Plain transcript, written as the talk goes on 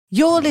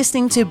You're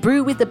listening to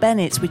Brew with the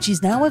Bennetts, which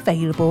is now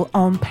available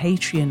on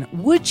Patreon.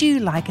 Would you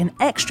like an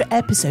extra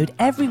episode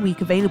every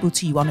week available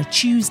to you on a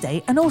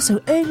Tuesday, and also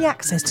early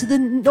access to the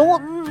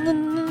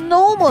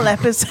normal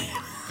episode?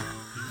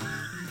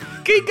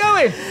 Keep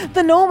going.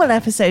 The normal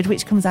episode,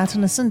 which comes out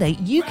on a Sunday,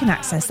 you can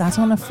access that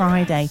on a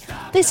Friday.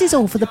 This is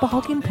all for the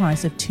bargain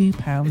price of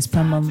 £2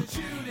 per month.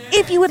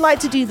 If you would like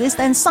to do this,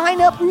 then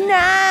sign up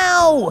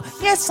now.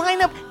 Yes,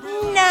 sign up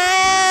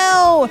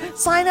now.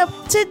 Sign up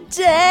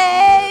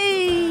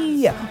today.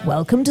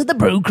 Welcome to the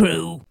Brew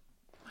Crew.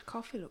 My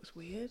coffee looks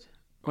weird.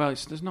 Well,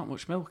 there's not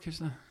much milk, is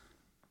there?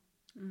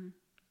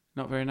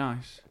 Not very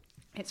nice.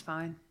 It's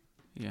fine.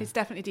 Yeah. It's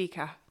definitely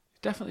decaf.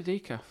 Definitely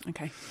decaf.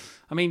 Okay.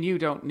 I mean, you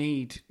don't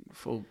need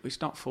full...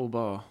 It's not full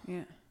bar.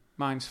 Yeah.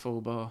 Mine's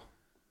full bar.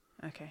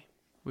 Okay.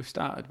 We've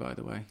started, by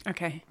the way.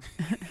 Okay.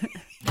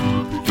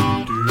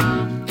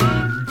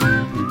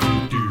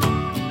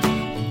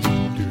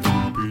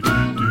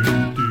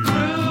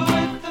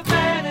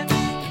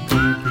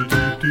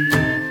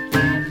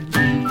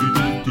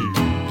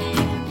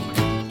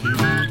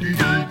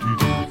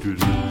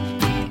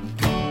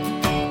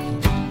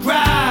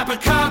 Grab a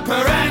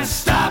cuppa and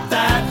stop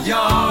that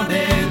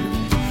yawning.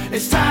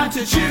 It's time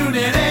to tune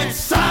in, it's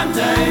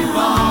Sunday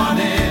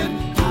morning.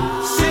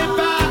 Sit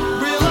back,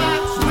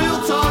 relax,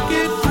 we'll talk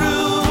it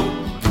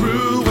through.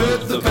 Brew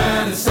with the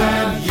Bennetts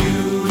and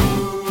you.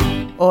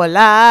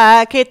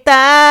 Hola, ¿qué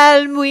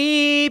tal?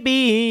 Muy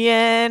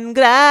bien,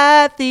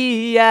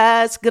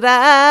 gracias,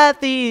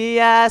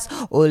 gracias.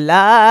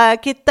 Hola,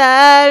 ¿qué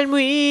tal?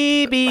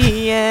 Muy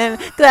bien,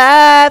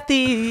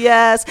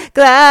 gracias,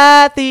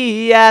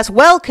 gracias.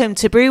 Welcome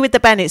to Brew with the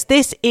Bennetts.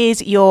 This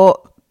is your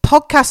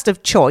podcast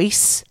of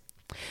choice,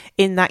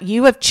 in that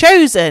you have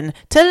chosen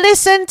to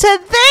listen to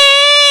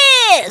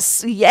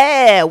this.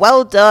 Yeah,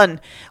 well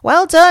done.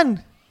 Well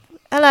done.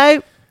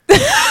 Hello.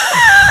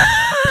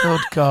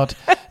 Good God.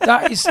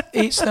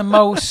 It's the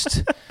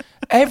most...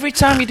 Every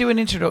time you do an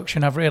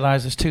introduction, I've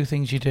realised there's two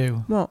things you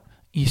do. What?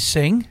 You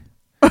sing.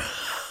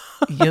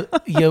 you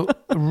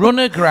run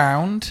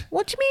aground.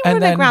 What do you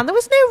mean run aground? There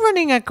was no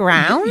running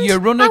aground. You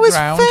run I was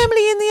aground.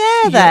 firmly in the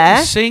air there.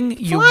 You sing.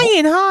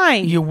 Flying high.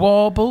 You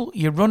warble.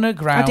 You run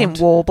aground. I didn't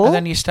warble. And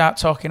then you start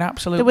talking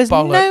absolute There was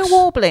bollocks. no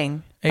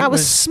warbling. That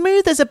was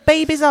smooth as a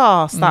baby's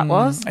arse, that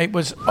was.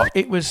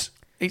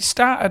 It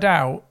started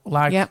out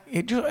like Yep.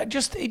 it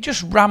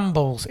just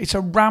rambles. It's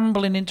a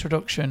rambling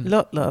introduction.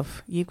 Look,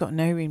 love, you've got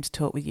no room to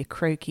talk with your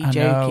croaky, I know.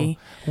 jokey.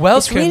 Welcome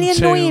It's really to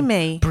annoying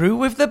me. Brew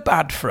with the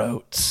Bad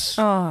Throats.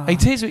 Oh.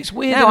 It is. It's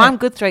weird. No, isn't I'm it?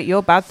 good throat,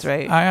 you're bad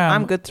throat. I am.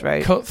 I'm good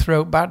throat.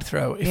 Cutthroat, bad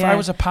throat. If Yeah. I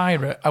was a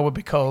pirate, I would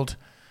be called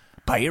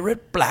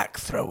Pirate Black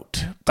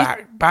Throat.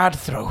 Bad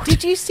Throat.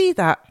 Did you see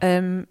that?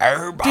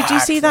 Did you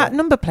see that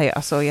number plate I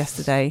saw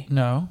yesterday?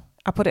 No.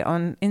 I put it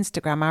on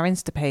Instagram, our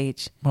Insta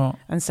page, What?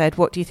 and said,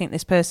 "What do you think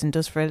this person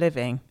does for a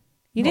living?"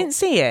 You didn't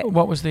see it?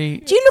 What was the...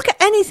 Do you look at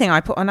anything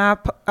I put on our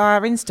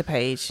Insta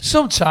page?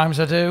 Sometimes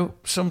I do.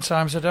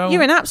 Sometimes I don't.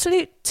 You're an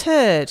absolute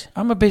turd.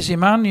 I'm a busy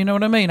man, you know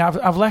what I mean?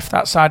 I've left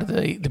that side of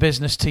the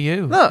business to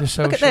you. Look the at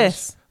socials.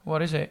 this.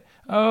 What is it?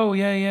 Oh,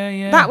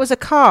 yeah. That was a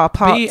car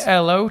parked.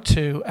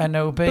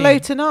 BLO2NOB. Blow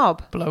to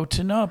knob. Blow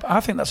to knob. I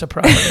think that's a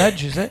private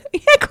ledge, is it? Yeah,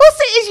 of course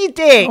it is, you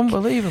dick.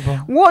 Unbelievable.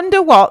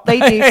 Wonder what they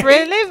do for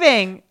a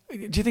living. Do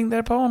you think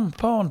they're porn?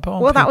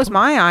 Well, that was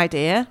my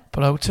idea.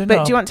 Blow to But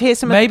knob. do you want to hear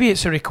some? Maybe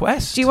it's a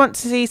request. Do you want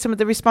to see some of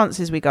the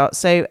responses we got?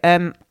 So,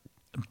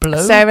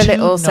 Blow Sarah to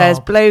Little knob. says,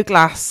 "Blow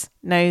glass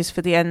nose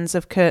for the ends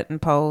of curtain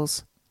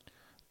poles."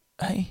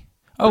 Hey.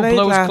 Oh, Blow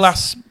blows glass.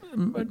 glass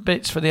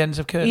bits for the ends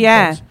of curtains.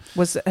 Yeah,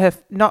 was her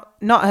not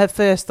her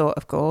first thought,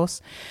 of course.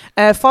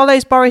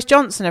 Follows Boris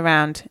Johnson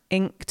around.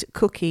 Inked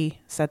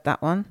cookie said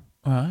that one.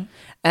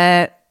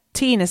 Right.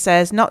 Tina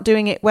says, "Not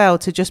doing it well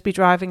to just be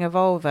driving a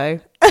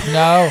Volvo."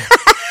 No.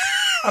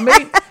 I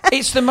mean,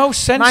 it's the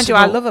most sensible. Mind you,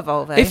 I love a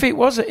Volvo. If it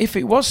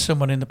was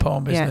someone in the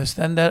porn business,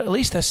 then at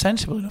least they're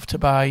sensible enough to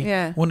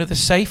buy one of the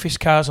safest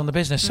cars on the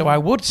business. So I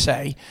would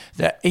say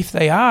that if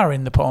they are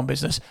in the porn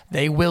business,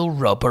 they will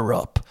rubber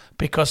up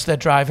because they're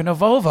driving a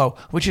Volvo,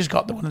 which has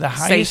got one of the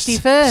highest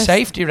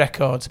safety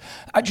records.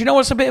 Do you know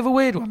what's a bit of a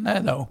weird one there,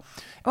 though?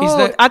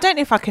 I don't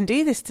know if I can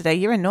do this today.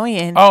 You're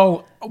annoying.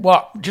 Oh,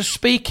 what? Just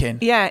speaking?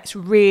 Yeah, it's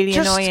really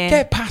Just annoying. Just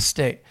get past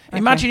it. Okay.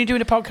 Imagine you're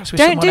doing a podcast with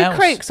Don't someone else. Don't do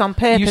croaks on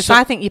purpose.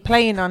 I think you're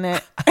playing on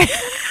it.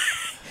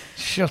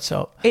 Shut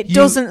up. It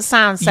doesn't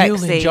sound sexy.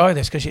 You'll enjoy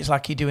this because it's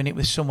like you're doing it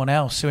with someone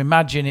else. So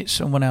imagine it's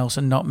someone else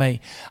and not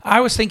me.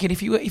 I was thinking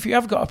if you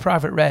have got a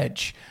private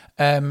reg...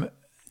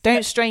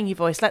 don't strain your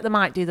voice. Let the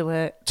mic do the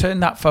work.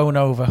 Turn that phone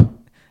over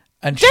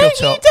and shut up.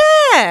 Don't you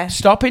dare!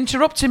 Stop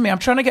interrupting me. I'm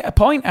trying to get a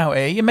point out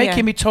here. You're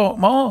making me talk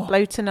more.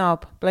 Blow to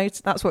knob.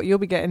 That's what you'll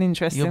be getting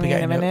interested in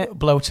a minute.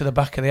 Blow to the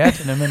back of the head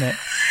in a minute.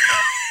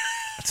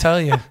 I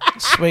tell you.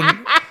 Swing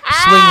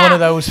one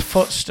of those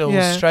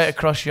footstools straight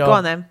across your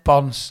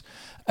bonds.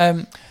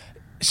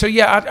 So,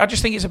 yeah, I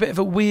just think it's a bit of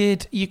a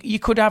weird... You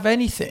could have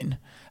anything.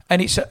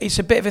 And it's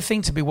a bit of a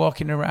thing to be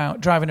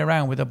driving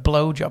around with a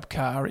blowjob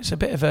car. It's a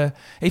bit of a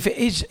if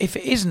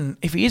he isn't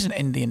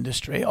in the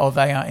industry or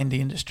they are in the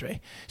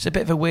industry, it's a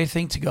bit of a weird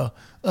thing to go,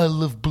 I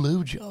love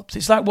blowjobs.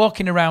 It's like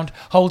walking around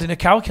holding a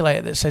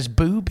calculator that says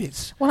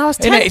boobies. Well, I was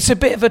it's a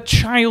bit of a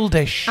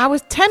childish. I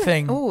was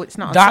thing. Oh, it's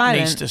not on that silent.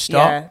 Needs to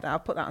stop. Yeah, I'll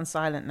put that on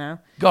silent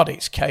now. God,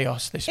 it's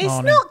chaos this morning.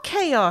 It's not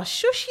chaos.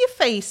 Shush your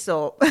face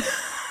up.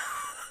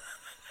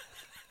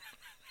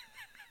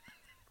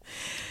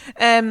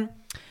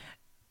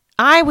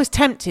 I was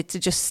tempted to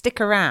just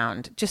stick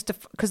around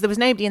because there was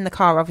nobody in the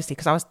car, obviously,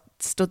 because I was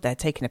stood there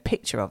taking a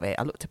picture of it.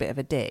 I looked a bit of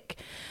a dick.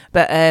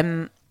 But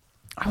I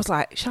was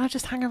like, shall I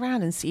just hang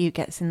around and see who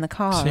gets in the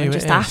car and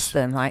just ask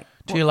them, like...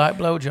 Do you like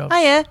blowjobs?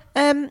 Hiya,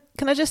 can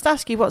I just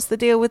ask you, what's the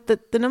deal with the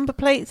number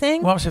plate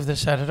thing? What if they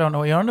said, I don't know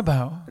what you're on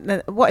about?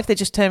 What if they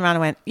just turned around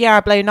and went, yeah, I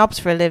blow knobs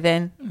for a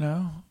living?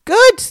 No.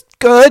 Good.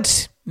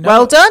 No,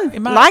 well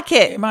done. Like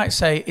it. It might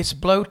say, it's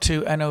blow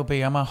to NOB,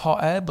 I'm a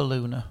hot air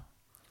ballooner.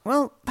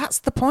 Well, that's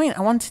the point.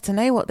 I wanted to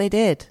know what they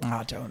did.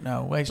 I don't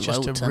know. It's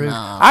just a rude...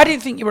 I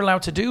didn't think you were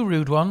allowed to do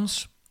rude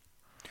ones.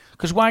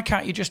 Because why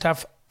can't you just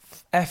have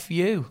F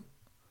you?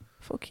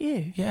 Fuck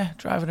you. Yeah,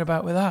 driving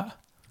about with that.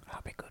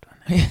 That'd be good,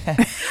 wouldn't it?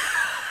 Yeah.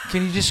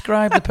 Can you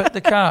describe the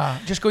car?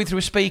 Just going through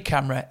a speed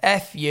camera.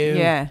 F you.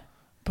 Yeah.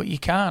 But you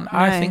can't.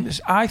 No.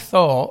 I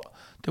thought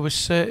there were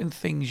certain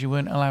things you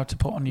weren't allowed to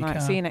put on your car.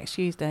 See you next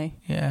Tuesday.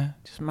 Yeah.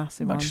 Just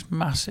massive ones. Just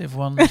massive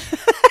ones.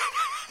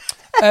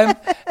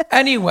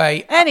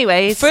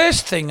 Anyways,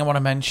 first thing I want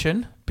to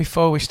mention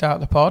before we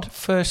start the pod,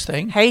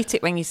 hate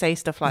it when you say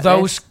stuff like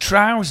those this.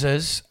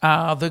 trousers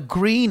are the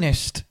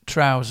greenest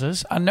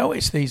trousers. I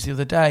noticed these the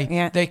other day.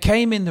 Yeah. They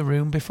came in the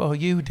room before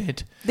you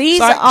did.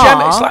 These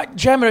it's like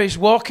Gemma is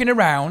walking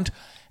around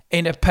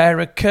in a pair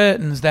of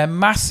curtains. They're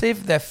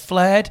massive, they're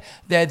flared,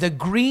 they're the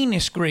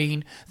greenest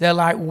green. They're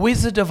like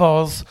Wizard of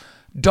Oz,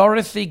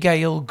 Dorothy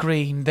Gale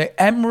green, the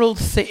Emerald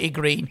City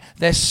green.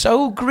 They're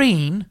so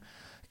green,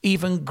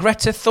 even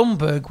Greta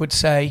Thunberg would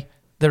say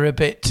they're a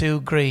bit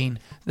too green.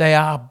 They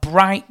are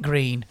bright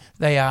green.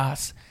 They are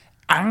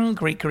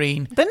angry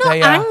green. They're not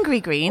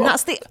angry green.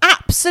 That's the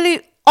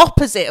absolute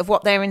opposite of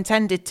what they're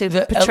intended to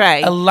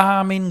portray.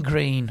 Alarming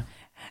green.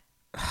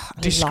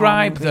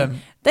 Describe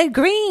them. They're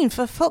green,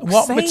 for fuck's sake.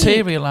 What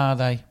material are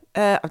they?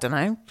 I don't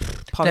know.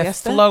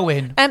 Polyester. They're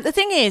flowing. The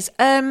thing is,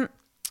 I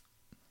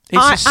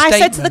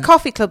said to the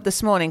coffee club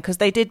this morning, because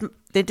they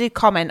did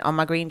comment on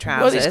my green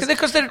trousers. Well,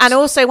 because and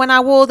also when I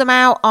wore them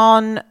out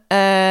on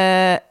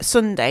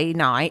Sunday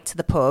night to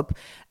the pub,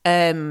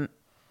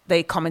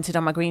 they commented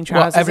on my green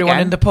trousers. What, everyone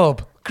in the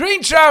pub?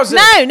 Green trousers!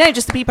 No,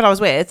 just the people I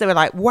was with. They were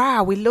like,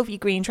 wow, we love your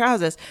green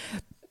trousers.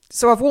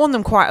 So I've worn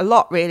them quite a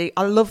lot, really.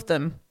 I love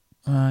them.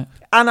 Right.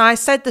 And I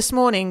said this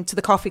morning to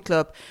the coffee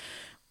club,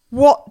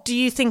 what do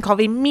you think of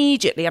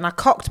immediately? And I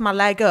cocked my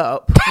leg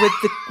up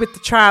with the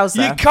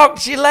trouser. You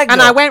cocked your leg up?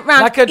 And I went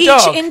round like a each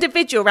dog.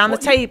 Individual around the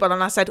table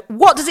and I said,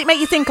 what does it make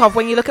you think of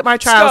when you look at my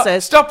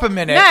trousers? Stop a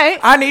minute. No.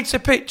 I need a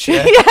picture.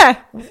 Yeah.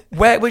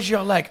 Where was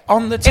your leg?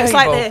 On the table? It was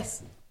like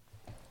this.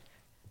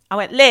 I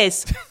went,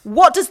 Liz,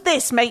 what does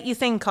this make you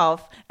think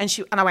of? And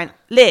I went,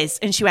 Liz.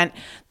 And she went,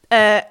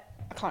 I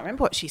can't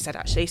remember what she said,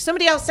 actually.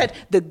 Somebody else said,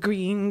 the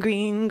green,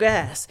 green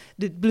grass,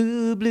 the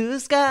blue, blue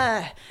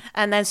sky.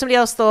 And then somebody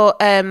else thought,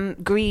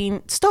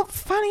 green. Stop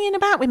fannying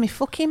about with me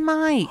fucking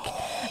mic.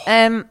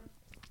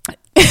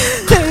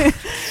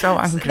 So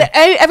angry.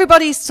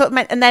 Everybody's sort of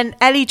meant, and then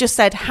Ellie just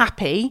said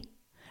happy.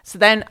 So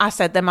then I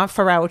said, they're my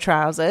Pharrell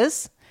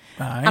trousers.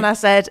 Right. And I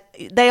said,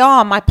 they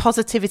are my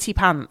positivity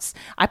pants.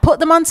 I put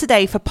them on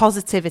today for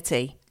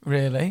positivity.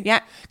 Really?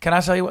 Yeah. Can I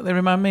tell you what they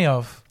remind me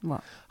of?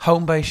 What?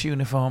 Home base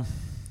uniform.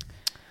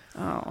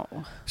 Oh.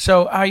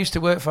 So I used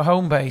to work for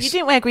Home Base. You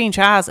didn't wear green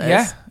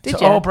trousers, did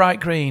you? All bright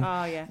green.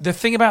 Oh, yeah. The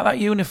thing about that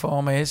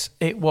uniform is,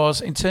 it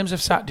was, in terms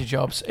of Saturday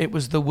jobs, it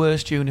was the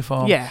worst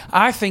uniform. Yeah.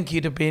 I think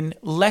you'd have been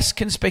less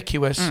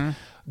conspicuous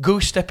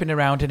goose stepping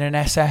around in an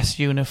SS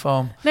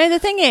uniform. No, the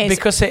thing is,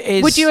 because it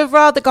is. Would you have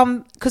rather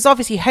gone? Because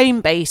obviously, Home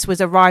Base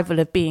was a rival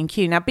of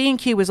B&Q. Now,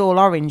 B&Q was all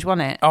orange,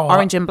 wasn't it? Oh,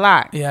 orange and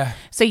black. Yeah.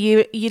 So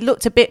you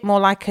looked a bit more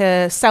like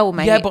a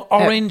cellmate. Yeah, but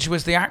orange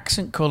was the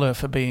accent colour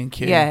for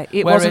B&Q. Yeah,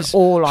 it whereas wasn't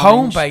all orange.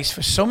 Home Base,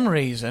 for some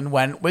reason,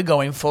 went, we're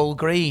going full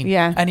green.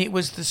 Yeah. And it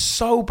was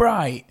so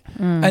bright.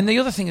 And the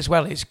other thing as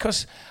well is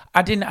because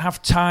I didn't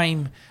have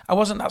time. I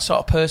wasn't that sort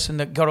of person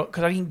that got up,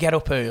 because I didn't get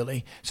up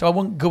early. So I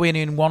wouldn't go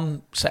in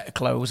one set of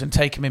clothes and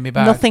take them in my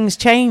bag. Nothing's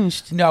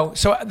changed. No.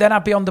 So then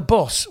I'd be on the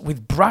bus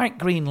with bright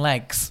green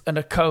legs and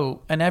a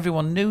coat, and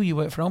everyone knew you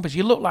worked for Home Base.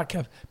 You looked like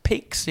a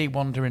pixie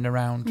wandering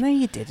around. No,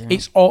 you didn't.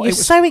 You're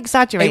so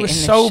exaggerating. It was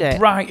this so shit.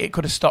 bright it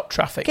could have stopped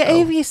traffic. Get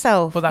over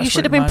yourself. Well, you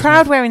should have been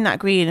proud wearing that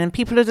green, and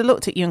people would have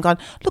looked at you and gone,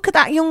 look at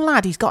that young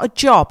lad, he's got a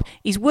job,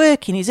 he's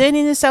working, he's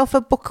earning himself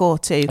a buck or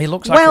two. He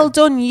looks like well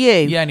done, you.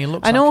 Yeah, and he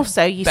looks and like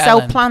also you bellend.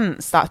 sell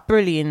plants. That's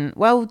brilliant.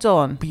 Well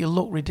done. But you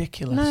look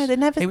ridiculous. No, they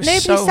never. Nobody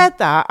said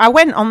that. I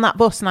went on that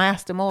bus and I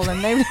asked them all,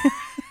 and nobody.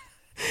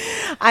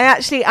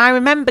 I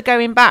remember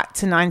going back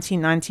to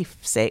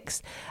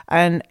 1996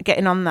 and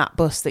getting on that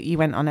bus that you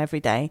went on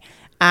every day.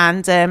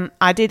 And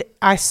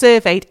I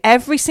surveyed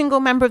every single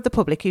member of the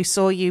public who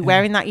saw you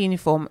wearing that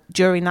uniform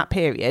during that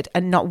period,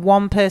 and not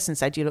one person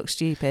said you look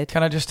stupid.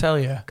 Can I just tell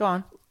you? Go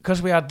on.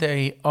 Because we had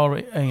the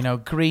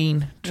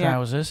green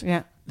trousers.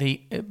 Yeah. The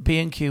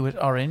B&Q was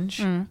orange.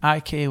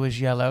 IKEA was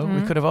yellow.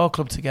 We could have all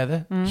clubbed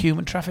together.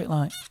 Human traffic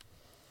light.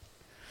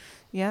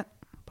 Yeah,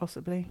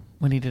 possibly.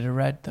 We needed a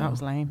red, though. That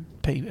was lame.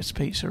 Peter's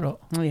Pizza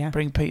Hut. Oh, yeah.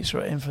 Bring Pizza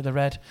Hut in for the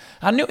red.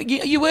 I knew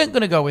you weren't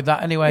going to go with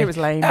that anyway. It was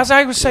lame. As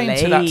I was saying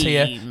to that to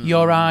you,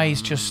 your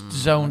eyes just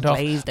zoned off.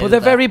 Glazed But they're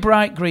over. very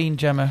bright green,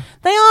 Gemma.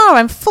 They are,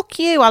 and fuck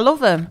you. I love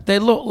them. They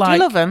look like. Do you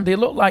love them? They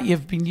look like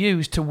you've been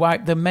used to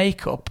wipe the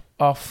makeup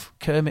off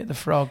Kermit the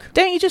Frog.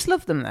 Don't you just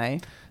love them, though?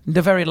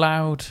 They're very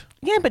loud.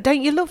 Yeah, but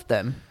don't you love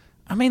them?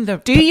 I mean,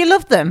 do you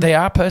love them? They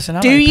are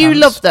personality. Do you pants.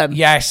 love them?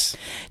 Yes.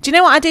 Do you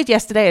know what I did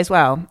yesterday as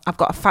well? I've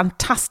got a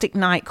fantastic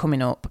night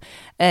coming up.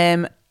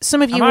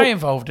 Some of you. Am I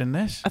involved in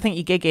this? I think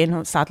you're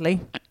gigging, sadly.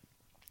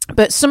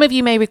 But some of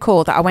you may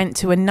recall that I went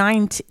to a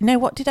 90... No,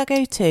 what did I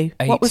go to?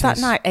 80s. What was that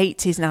night?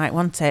 80s night,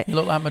 wasn't it? You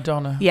look like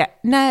Madonna. Yeah.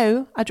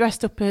 No, I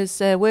dressed up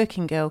as a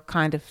working girl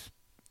kind of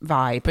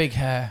vibe. Big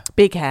hair.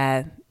 Big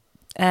hair.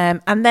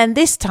 And then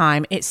this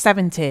time it's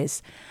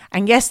 70s.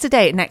 And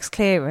yesterday at Next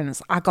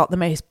Clearance, I got the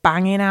most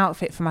banging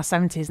outfit for my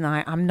 70s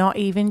night. I'm not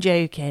even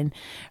joking.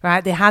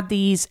 Right? They had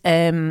these,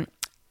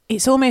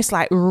 it's almost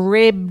like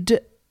ribbed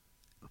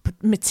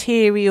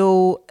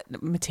material,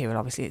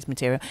 obviously it's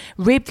material,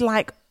 ribbed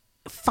like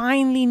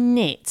finely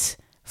knit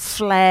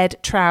flared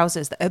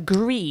trousers that are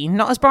green,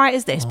 not as bright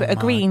as this, but are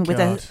green with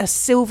a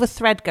silver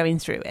thread going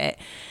through it.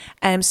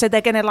 So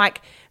they're going to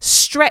like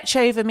stretch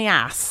over my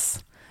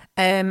ass.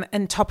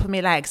 And top of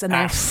my legs, and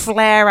then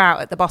flare out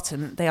at the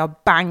bottom. They are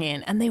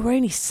banging, and they were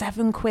only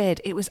 £7.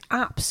 It was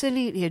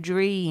absolutely a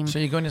dream. So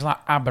you're going as like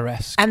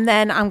ABBA-esque. And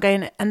then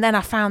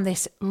I found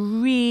this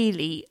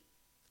really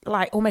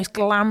like almost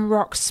glam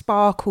rock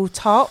sparkle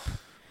top.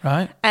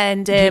 Right.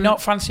 And do you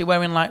not fancy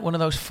wearing like one of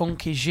those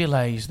funky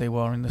gilets they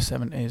wore in the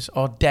 70s,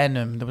 or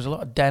denim? There was a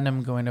lot of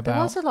denim going about.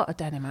 There was a lot of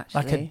denim,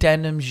 actually. Like a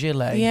denim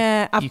gilet.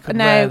 Yeah,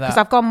 because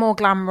I've gone more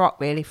glam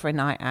rock really for a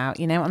night out.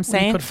 You know what I'm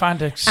saying? You could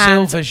find a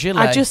silver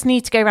gilet. I just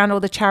need to go around all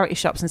the charity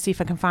shops and see if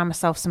I can find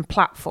myself some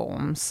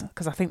platforms,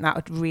 because I think that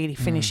would really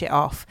finish it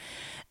off.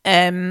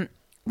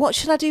 What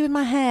should I do with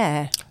my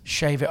hair?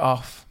 Shave it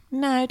off.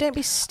 No, don't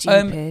be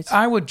stupid.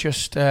 I would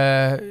just,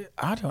 I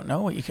don't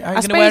know what you can. Are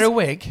you going to wear a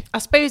wig? I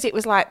suppose it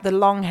was like the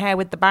long hair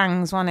with the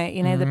bangs, wasn't it?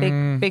 You know, the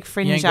big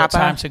fringe you ain't got ABBA.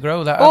 time to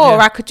grow that. Or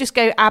I could just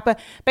go ABBA.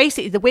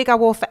 Basically, the wig I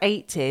wore for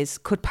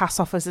 80s could pass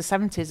off as the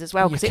 70s as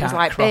well, because it was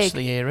like cross big.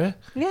 the era.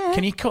 Yeah.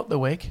 Can you cut the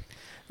wig?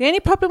 The only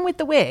problem with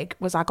the wig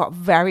was I got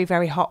very,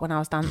 very hot when I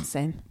was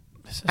dancing.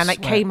 And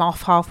it came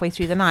off halfway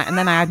through the night, and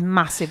then I had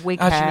massive wig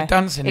As hair. you were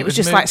dancing, it was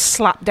just like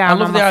slapped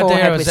down on my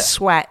forehead with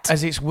sweat.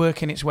 As it's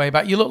working its way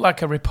back. You look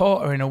like a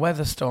reporter in a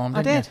weather storm,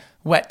 didn't you?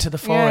 Wet to the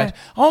forehead.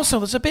 Yeah. Also,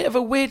 there's a bit of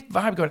a weird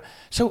vibe going on.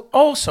 So,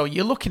 also,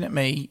 you're looking at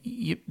me,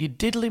 you're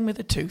diddling with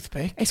a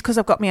toothpick. It's because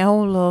I've got my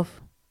hole,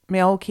 love. My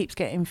hole keeps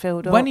getting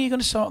filled up. When are you going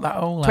to sort that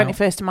hole out?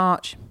 21st of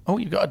March. Oh,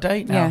 you've got a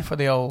date now for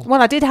the hole.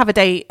 Well, I did have a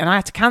date, and I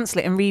had to cancel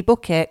it and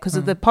rebook it because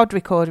of the pod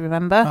record,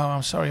 remember? Oh,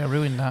 I'm sorry, I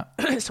ruined that.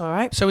 It's all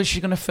right. So is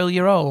she going to fill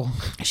your hole?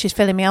 She's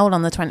filling me hole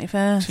on the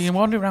 21st. So you're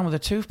wandering around with a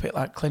toothpick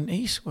like Clint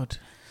Eastwood.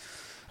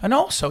 And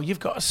also, you've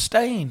got a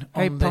stain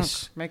on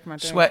this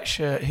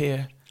sweatshirt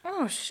here.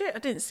 Oh, shit, I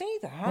didn't see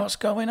that. What's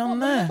going on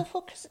there? What the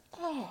fuck is it?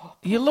 Oh,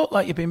 you look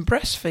like you've been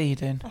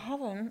breastfeeding. I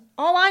haven't.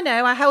 Oh, I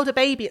know. I held a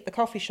baby at the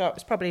coffee shop.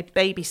 It's probably a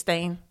baby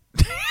stain.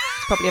 It's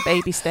probably a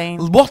baby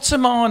stain. What's a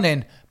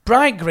morning?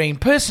 Bright green,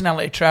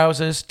 personality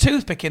trousers,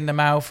 toothpick in the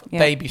mouth,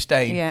 baby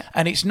stain. Yeah.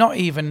 And it's not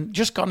even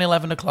just gone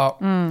 11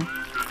 o'clock.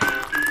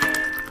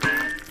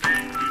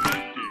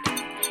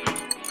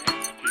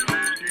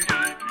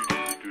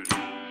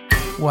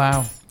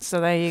 Wow.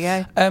 So there you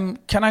go.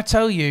 Can I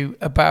tell you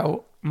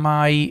about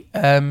my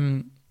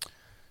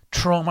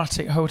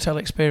traumatic hotel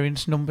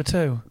experience number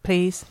 2?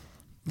 Please.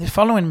 They're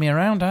following me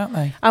around, aren't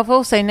they? I've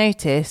also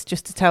noticed,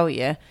 just to tell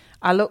you,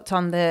 I looked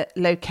on the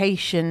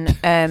location...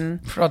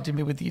 prodding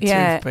me with your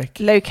toothpick.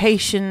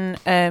 Location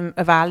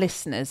of our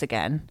listeners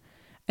again.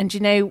 And do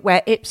you know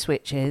where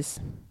Ipswich is?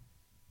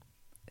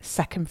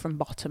 Second from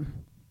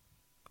bottom.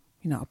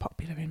 You're not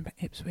popular in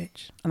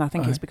Ipswich. And I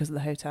think it's because of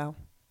the hotel.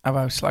 Have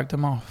I slagged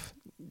them off?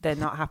 They're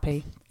not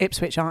happy.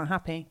 Ipswich aren't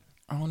happy.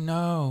 Oh,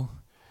 no.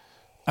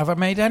 Have I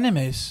made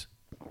enemies?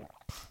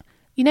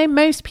 You know,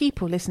 most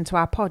people listen to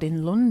our pod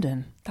in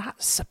London.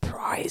 That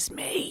surprised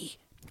me.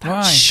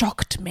 That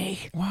shocked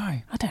me.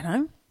 Why? I don't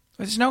know.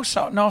 There's no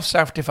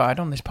north-south divide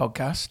on this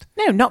podcast.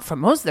 No, not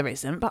from us there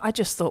isn't, but I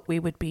just thought we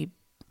would be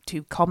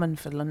too common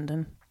for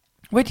London.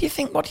 What do you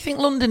think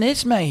London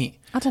is, mate?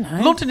 I don't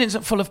know. London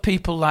isn't full of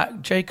people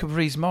like Jacob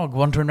Rees-Mogg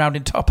wandering around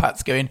in top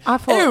hats going,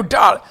 oh,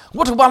 darling,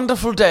 what a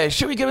wonderful day.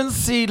 Shall we go and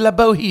see La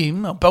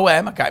Boheme? Or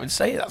Bohème? I can't even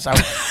say it. That's how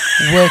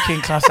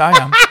working class I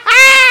am.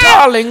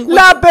 Darling.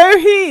 La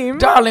Boheme?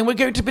 Darling, we're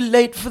going to be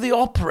late for the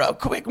opera.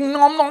 Quick.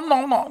 Nom, nom,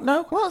 nom, nom.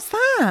 No? What's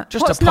that?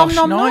 Just What's a posh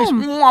nom, nom, noise. nom?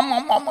 Nom,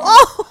 nom, nom, nom.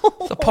 Oh.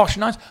 It's a posh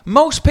noise.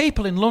 Most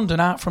people in London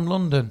aren't from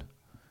London.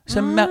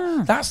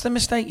 That's the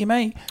mistake you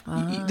make.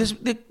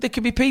 There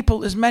could be people.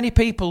 There's many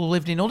people who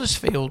lived in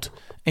Huddersfield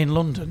in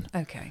London.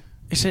 Okay.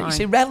 It's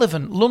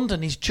irrelevant.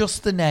 London is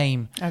just the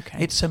name.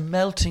 Okay. It's a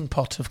melting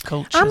pot of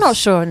cultures. I'm not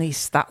sure on these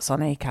stats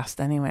on Acast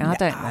anyway. I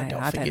don't know. I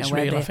don't think it's know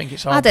real. I think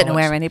it's all I don't know bollocks.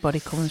 where anybody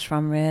comes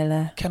from,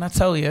 really. Can I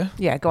tell you?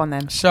 Yeah, go on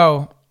then.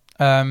 So,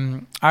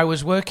 I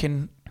was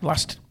working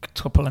last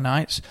couple of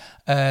nights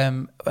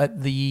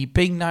at the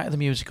big night of the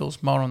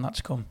musicals. More on that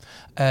to come.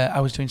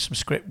 I was doing some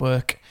script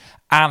work,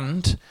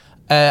 and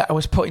I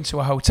was put into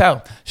a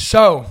hotel.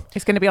 So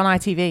it's going to be on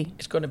ITV.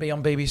 It's going to be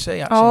on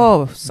BBC. Actually.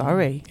 Oh,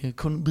 sorry. You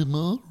couldn't be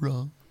more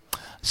wrong.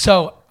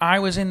 So I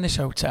was in this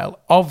hotel.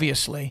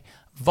 Obviously,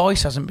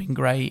 voice hasn't been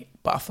great,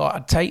 but I thought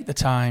I'd take the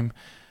time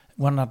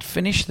when I'd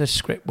finished the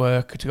script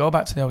work to go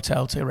back to the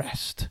hotel to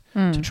rest,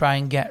 to try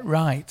and get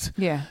right.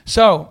 Yeah.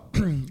 So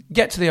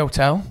get to the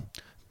hotel.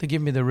 They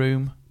give me the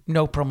room.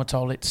 No problem at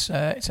all. It's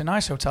a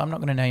nice hotel. I'm not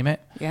going to name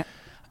it. Yeah.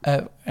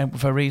 And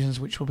for reasons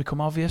which will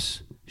become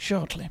obvious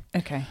shortly.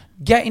 Okay.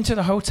 Get into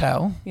the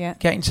hotel. Yeah.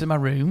 Get into my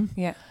room.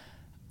 Yeah.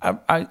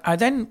 I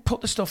then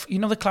put the stuff,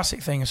 the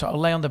classic thing, I sort of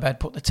lay on the bed,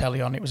 put the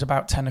telly on. It was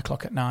about 10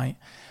 o'clock at night.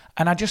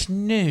 And I just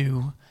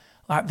knew,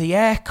 like, the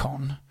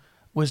aircon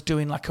was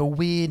doing like a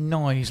weird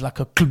noise, like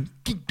a clunk,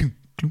 clunk, clunk,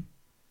 clunk.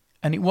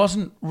 And it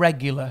wasn't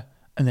regular.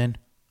 And then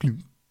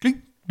clunk,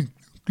 clunk, clunk,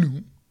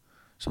 clunk.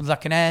 So it was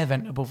like an air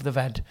vent above the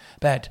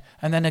bed.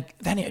 And then it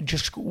had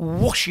just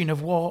whooshing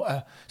of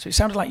water. So it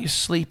sounded like you're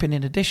sleeping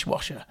in a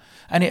dishwasher.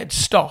 And it'd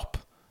stop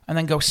and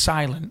then go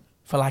silent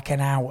for like an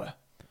hour.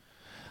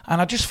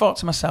 And I just thought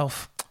to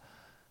myself,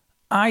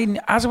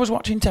 as I was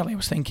watching telly,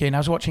 I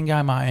was watching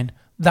Guy Martin,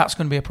 that's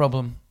going to be a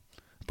problem.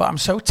 But I'm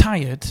so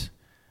tired,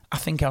 I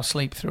think I'll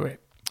sleep through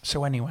it.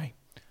 So anyway,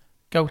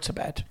 go to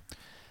bed.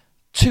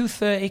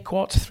 2:30,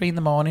 2:45 in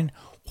the morning,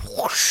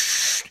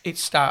 whoosh, it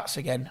starts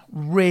again,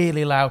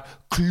 really loud,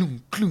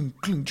 clunk,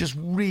 clunk, clunk, just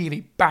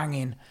really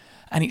banging.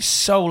 And it's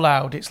so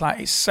loud, it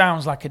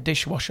sounds like a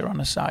dishwasher on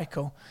a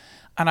cycle.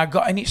 And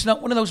it's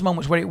not one of those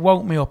moments where it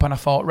woke me up and I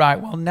thought, right,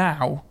 well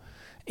now,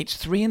 it's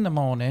 3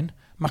 a.m.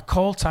 My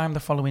call time the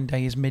following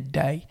day is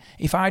midday.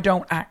 If I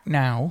don't act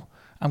now,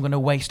 I'm going to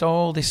waste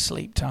all this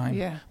sleep time.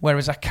 Yeah.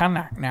 Whereas I can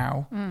act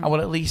now, I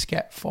will at least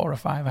get 4 or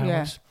 5 hours.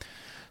 Yeah.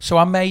 So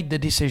I made the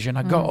decision.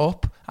 I got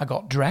up, I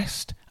got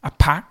dressed, I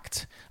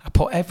packed, I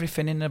put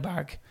everything in a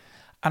bag,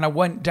 and I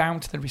went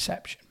down to the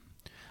reception.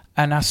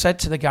 And I said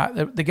to the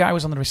guy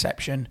was on the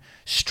reception,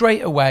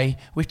 straight away,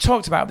 we've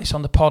talked about this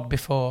on the pod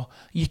before,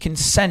 you can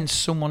sense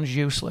someone's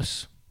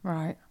useless.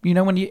 Right.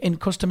 When you're in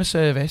customer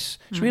service,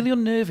 it's really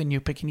unnerving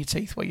you picking your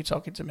teeth while you're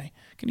talking to me.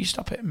 Can you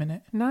stop it a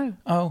minute? No.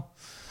 Oh.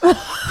 For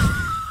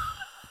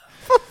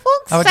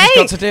fuck's I've sake. just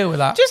got to deal with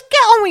that. Just get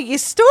on with your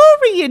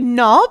story, you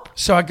knob.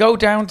 So I go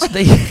down to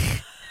the...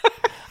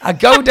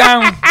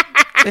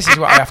 This is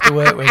what I have to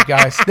work with,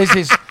 guys.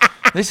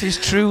 This is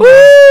true.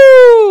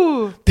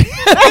 Ooh.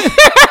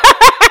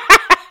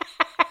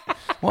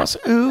 What's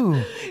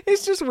ooh?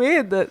 It's just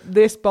weird that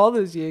this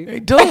bothers you.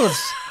 It does.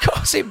 Of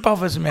course it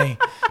bothers me.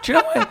 Do you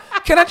know what?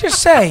 Can I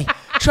just say,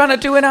 trying to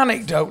do an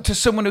anecdote to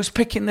someone who's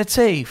picking the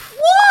teeth.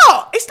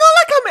 What? It's not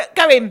like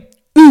I'm going,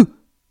 ooh,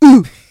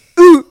 ooh,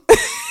 ooh.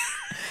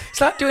 It's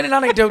like doing an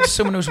anecdote to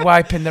someone who's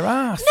wiping their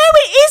ass. No,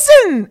 it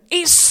isn't.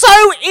 It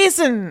so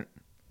isn't.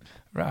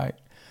 Right.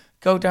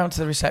 Go down to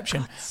the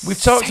reception.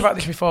 We've talked about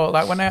this before.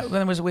 Like when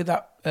I was with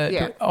that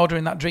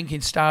ordering that drink in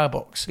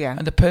Starbucks,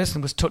 and the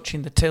person was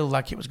touching the till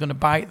like it was going to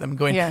bite them,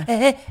 going, Yeah.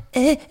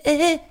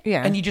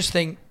 and you just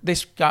think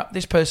this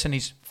person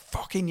is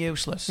fucking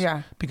useless,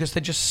 because they're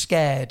just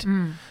scared.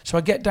 So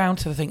I get down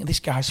to the thing, and this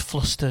guy's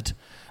flustered.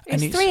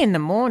 It's 3 a.m.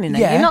 then.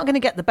 You're not going to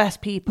get the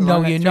best people.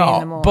 No, on you're at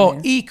 3 not. But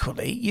a.m.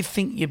 equally, you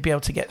think you'd be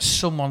able to get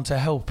someone to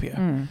help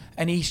you.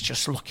 And he's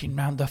just looking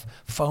round, the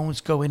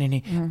phone's going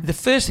in. The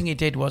first thing he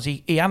did was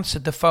he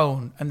answered the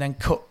phone and then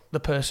cut the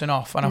person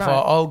off. And I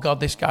thought, oh,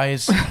 God, this guy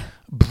is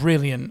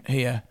brilliant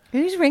here.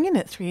 Who's ringing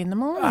at 3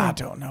 a.m? I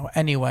don't know.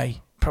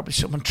 Anyway, probably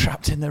someone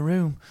trapped in the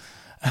room.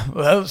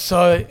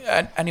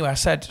 Anyway, I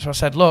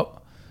said,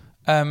 look,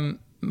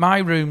 my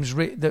room's,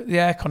 the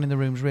aircon in the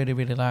room's really,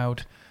 really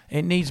loud.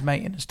 It needs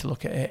maintenance to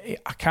look at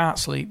it. I can't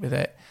sleep with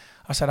it.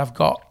 I said, I've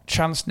got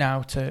chance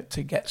now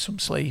to get some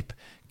sleep.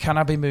 Can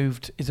I be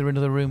moved? Is there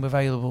another room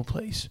available,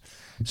 please?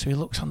 So he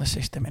looks on the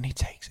system and it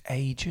takes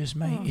ages,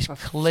 mate. He's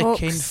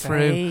clicking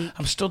through.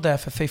 I'm stood there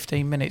for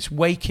 15 minutes,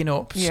 waking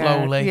up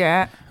slowly.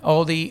 Yeah.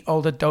 Is it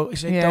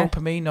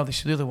dopamine? No, this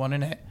is the other one,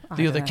 isn't it?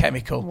 The other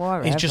chemical.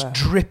 Whatever. Is just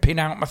dripping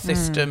out my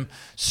system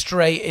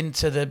straight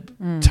into the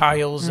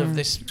tiles of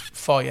this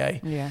foyer.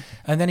 Yeah.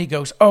 And then he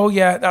goes, oh,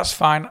 yeah, that's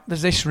fine.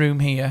 There's this room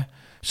here.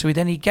 So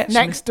he gets...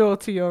 Next door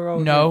to your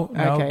old No,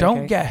 room.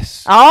 don't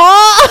guess.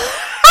 Oh!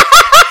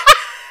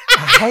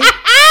 I hate...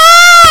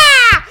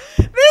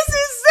 This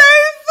is so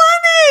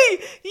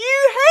funny!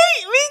 You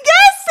hate me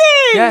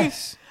guessing!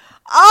 Yes.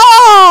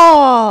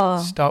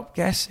 Oh! Stop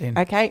guessing.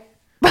 Okay.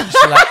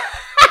 Just let-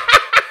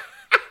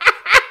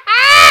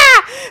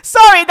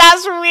 Sorry,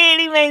 that's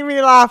really made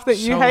me laugh that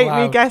you So hate me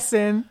loud.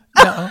 guessing.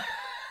 No.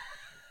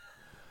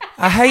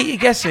 I hate you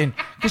guessing.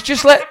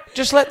 Just let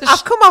the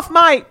I've come off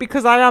mic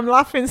because I am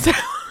laughing so.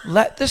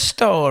 let the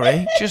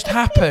story just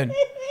happen.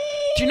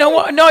 Do you know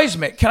what annoys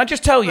me? Can I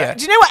just tell you?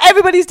 Do you know what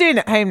everybody's doing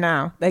at home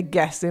now? They're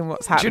guessing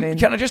what's happening.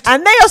 Can I just?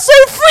 And they are so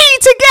free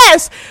to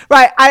guess.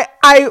 Right,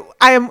 I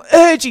am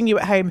urging you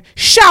at home.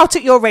 Shout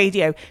at your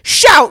radio.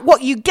 Shout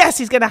what you guess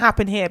is going to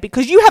happen here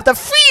because you have the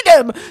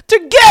freedom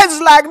to guess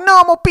like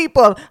normal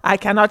people. I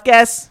cannot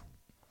guess.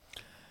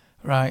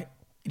 Right.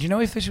 Do you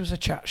know if this was a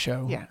chat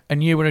show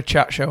and you were a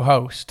chat show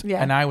host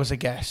and I was a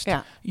guest,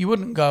 you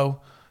wouldn't go,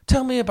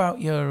 tell me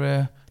about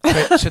your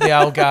trip to the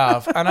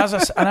Algarve. And as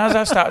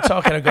I started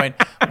talking, I'm going,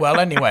 well,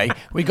 anyway,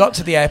 we got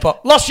to the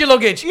airport. Lost your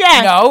luggage.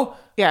 Yeah. No.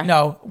 Yeah.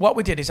 No. What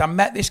we did is I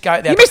met this guy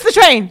at the You airport. missed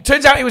the train.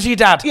 Turns out it was your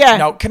dad. Yeah.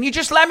 No. Can you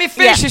just let me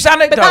finish this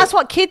anecdote? But that's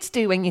what kids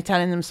do when you're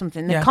telling them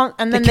something. They can't,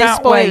 and then they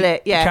can't spoil wait.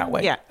 it. Yeah. They can't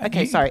wait. Yeah.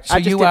 Okay, sorry. So I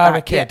just you did are that.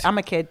 a kid. Yeah, I'm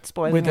a kid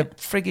spoiling with it. a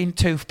frigging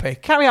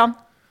toothpick. Carry on.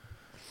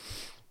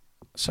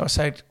 So I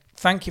said,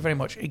 thank you very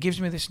much. He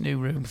gives me this new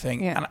room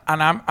thing. Yeah.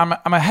 And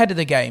I'm ahead of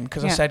the game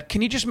because I said,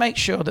 can you just make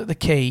sure that the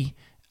key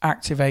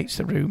activates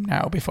the room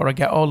now before I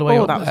get all the way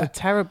up there? Oh, that was a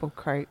terrible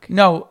croak.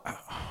 No.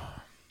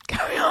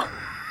 Carry on.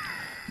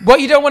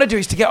 What you don't want to do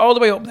is to get all the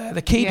way up there.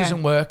 The key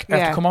doesn't work. I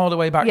have to come all the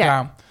way back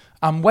down.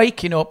 I'm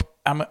waking up.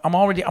 I'm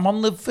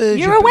on the verge.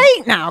 You're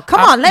awake now.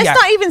 Come on, let's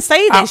not even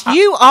say this.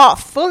 You are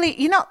fully.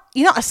 You're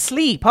not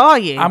asleep, are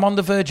you? I'm on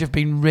the verge of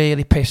being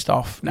really pissed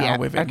off now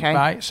with him. Okay.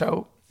 Right.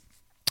 So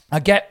I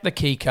get the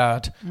key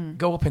card,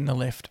 go up in the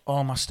lift,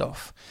 all my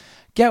stuff,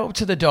 get up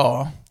to the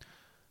door.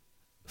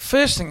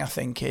 First thing I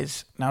think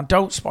is, now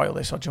don't spoil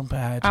this or jump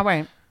ahead. I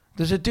won't.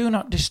 There's a do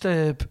not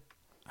disturb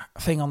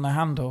thing on the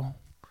handle.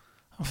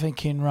 I'm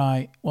thinking,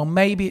 right, well,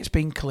 maybe it's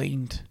been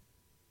cleaned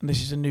and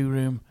this is a new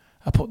room.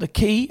 I put the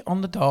key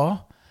on the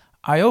door.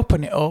 I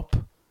open it up.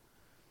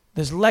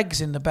 There's legs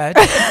in the bed.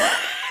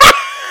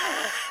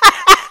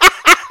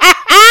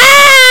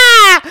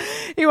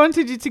 He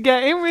wanted you to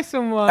get in with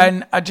someone.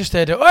 And I just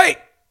heard it, oi!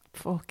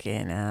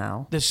 Fucking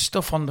hell. There's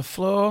stuff on the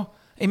floor.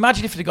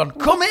 Imagine if they'd gone,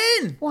 come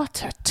in!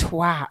 What a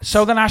twat.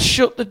 So then I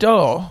shut the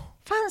door.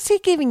 Fancy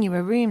giving you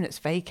a room that's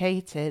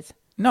vacated.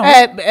 No.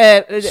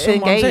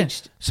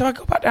 Engaged. In. So I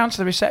go back down to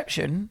the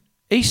reception.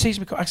 He sees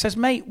me. I says,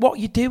 mate, what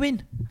are you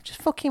doing?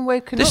 Just fucking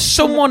woken There's up. There's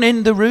someone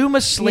in the room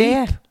asleep.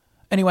 Yeah.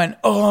 And he went,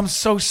 oh, I'm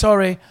so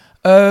sorry.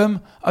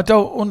 I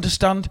don't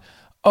understand.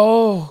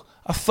 Oh,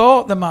 I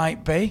thought there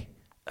might be.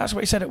 That's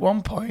what he said at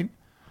one point.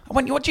 I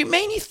went, what do you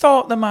mean you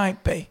thought there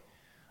might be?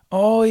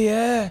 Oh,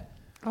 yeah.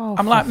 Oh,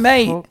 I'm like,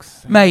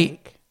 mate,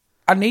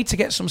 I need to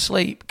get some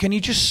sleep. Can you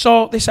just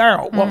sort this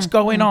out? What's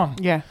going on?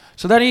 Yeah.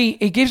 So then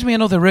he gives me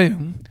another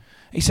room.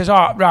 He says,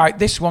 oh, right,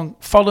 this one,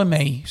 follow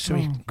me. So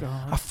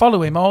I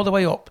follow him all the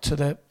way up to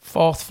the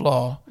 4th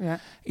floor. Yeah.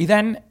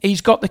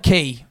 He's got the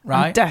key,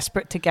 right? I'm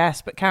desperate to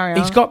guess, but carry on.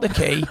 He's got the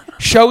key,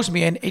 shows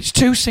me in. It's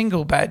 2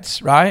 single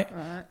beds, right?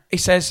 He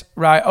says,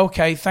 right,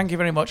 okay, thank you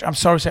very much. I'm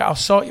sorry, sir. I'll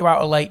sort you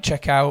out a late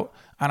checkout,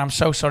 and I'm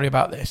so sorry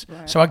about this.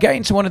 Right. So I get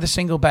into one of the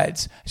single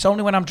beds. It's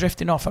only when I'm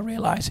drifting off I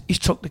realise he's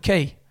took the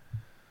key.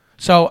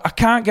 So I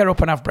can't get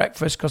up and have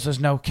breakfast because there's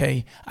no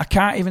key. I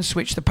can't even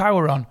switch the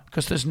power on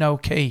because there's no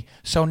key.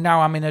 So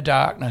now I'm in a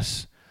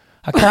darkness.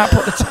 I can't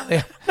put the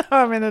telly.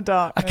 I'm in a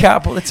darkness. I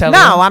can't put the telly.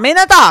 Now I'm in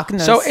a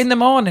darkness. So in the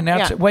morning I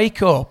had to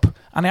wake up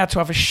and I had to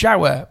have a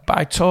shower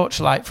by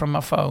torchlight from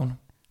my phone.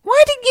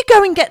 Why didn't you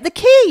go and get the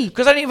key?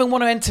 Because I didn't even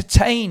want to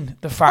entertain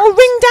the fact. Or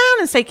ring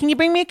down and say, can you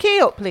bring me a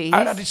key up, please?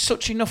 I did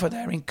such enough of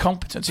their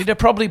incompetence. He'd have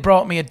probably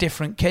brought me a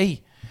different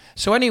key.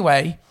 So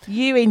anyway,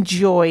 you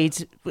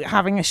enjoyed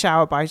having a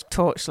shower by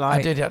torchlight.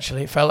 I did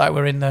actually. It felt like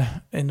we're in the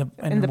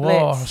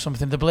war Blitz. or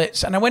something, the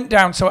Blitz. And I went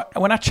down. So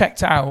when I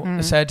checked out,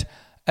 I said,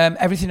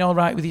 "Everything all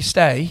right with your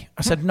stay?"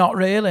 I said, "Not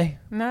really."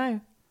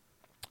 No.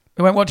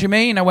 They went, "What do you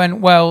mean?" I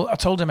went, "Well, I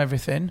told them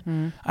everything."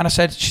 And I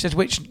said, "She said,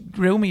 which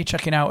room are you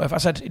checking out of?" I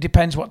said, "It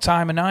depends what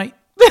time of night."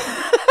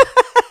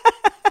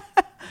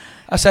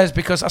 I says,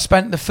 because I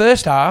spent the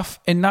first half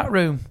in that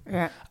room.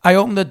 Yeah. I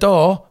opened the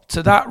door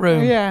to that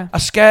room. Yeah. I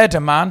scared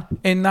a man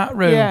in that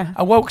room. Yeah.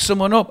 I woke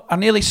someone up. I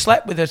nearly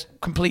slept with a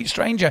complete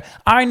stranger.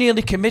 I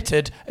nearly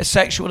committed a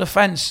sexual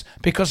offence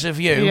because of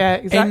you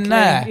in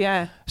there.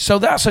 Yeah. So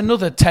that's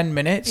another 10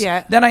 minutes.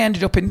 Yeah. Then I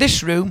ended up in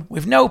this room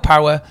with no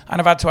power and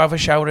I've had to have a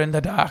shower in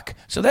the dark.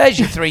 So there's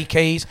your 3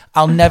 keys.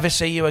 I'll never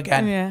see you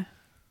again. Yeah.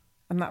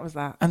 And that was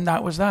that. And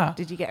that was that.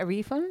 Did you get a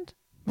refund?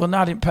 Well, no,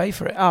 I didn't pay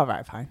for it. Oh,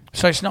 right, fine.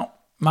 So it's not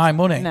my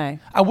money. No.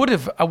 I would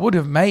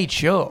have made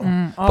sure.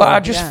 But I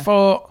just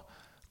thought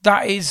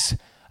that is,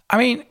 I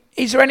mean,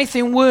 is there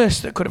anything worse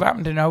that could have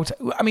happened in a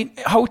hotel? I mean,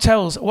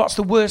 hotels, what's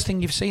the worst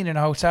thing you've seen in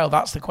a hotel?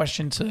 That's the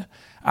question to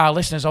our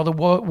listeners, or the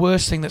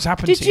worst thing that's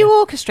happened to you. Did you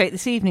orchestrate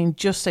this evening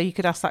just so you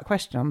could ask that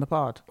question on the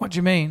pod? What do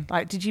you mean?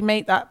 Like, did you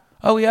make that?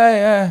 Oh,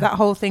 yeah. That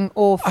whole thing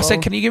awful. I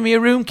said, can you give me a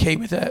room key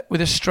with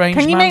a strange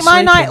man? Can you man make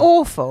my sleeping? night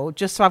awful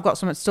just so I've got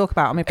something to talk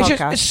about on my podcast?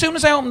 Just, as soon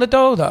as I open the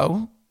door,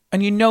 though,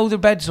 and you know the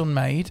bed's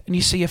unmade, and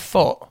you see a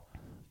foot,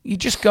 you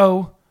just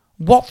go,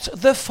 what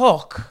the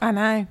fuck? I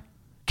know.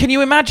 Can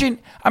you imagine?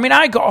 I mean,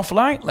 I got off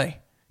lightly.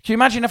 Can you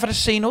imagine if I'd have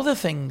seen other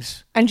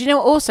things? And do you know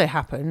what also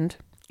happened?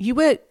 You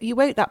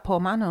woke that poor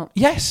man up.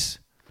 Yes.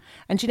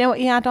 And do you know what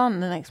he had on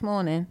the next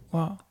morning?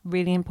 What?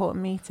 Really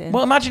important meeting.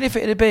 Well, imagine if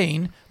it had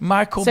been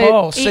Michael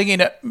Ball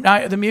singing at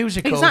Night of the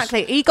Musicals.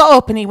 Exactly. He got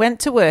up and he went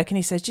to work and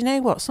he says, do you know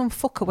what? Some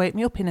fucker woke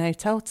me up in a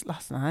hotel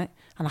last night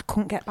and I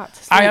couldn't get back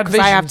to sleep because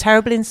I have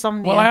terrible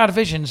insomnia. Well, I had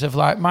visions of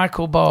like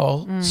Michael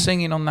Ball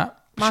singing on that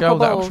show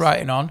that I was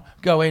writing on,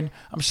 going,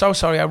 I'm so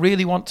sorry, I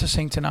really want to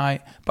sing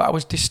tonight, but I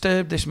was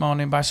disturbed this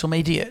morning by some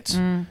idiots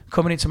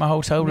coming into my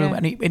hotel room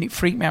and it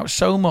freaked me out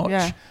so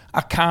much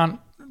I can't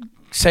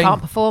sing.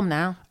 Can't perform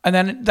now. And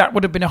then that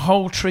would have been a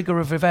whole trigger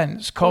of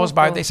events caused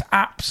by this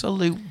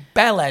absolute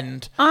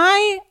bellend.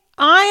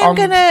 I'm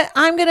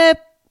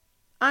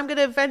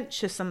gonna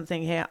venture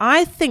something here.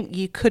 I think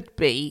you could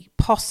be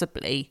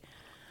possibly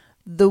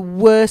the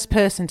worst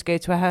person to go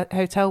to a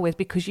hotel with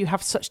because you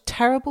have such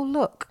terrible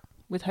luck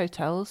with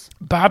hotels.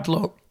 Bad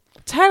luck.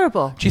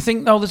 Terrible. Do you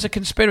think, though, there's a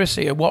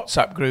conspiracy, a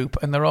WhatsApp group,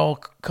 and they're all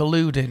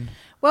colluding?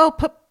 Well,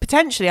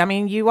 potentially. I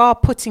mean, you are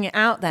putting it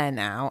out there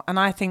now, and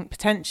I think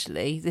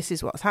potentially this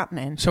is what's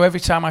happening. So every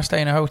time I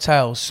stay in a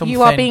hotel, something...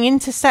 You are being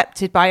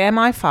intercepted by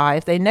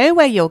MI5. They know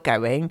where you're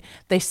going.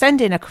 They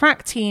send in a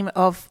crack team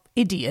of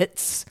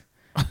idiots,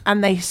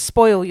 and they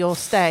spoil your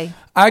stay.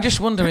 I just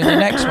wonder in the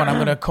next one, I'm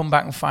going to come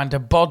back and find a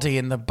body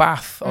in the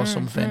bath or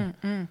something.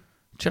 Do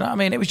you know what I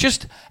mean?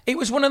 It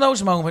was one of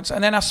those moments,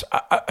 and then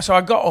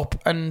I got up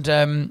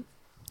and...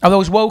 I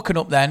was woken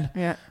up then.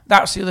 Yeah.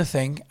 That's the other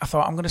thing. I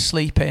thought, I'm going to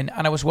sleep in.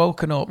 And I was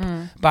woken up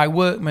by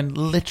workmen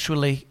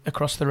literally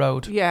across the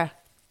road. Yeah.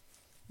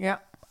 Yeah.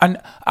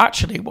 And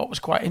actually, what was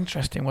quite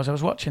interesting was I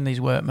was watching these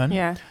workmen.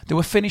 Yeah. They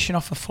were finishing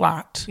off a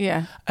flat.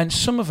 Yeah. And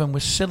some of them were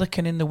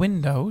silicone in the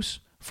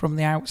windows from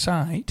the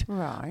outside.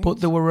 Right.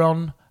 But they were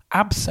on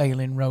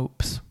abseiling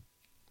ropes.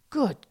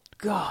 Good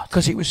God.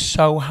 Because it was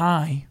so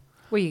high.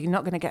 Well, you're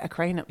not going to get a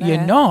crane up there.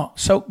 You're not.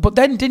 So, but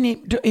then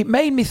it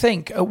made me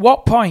think, at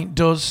what point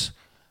does...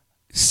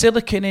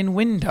 silicone in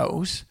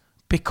windows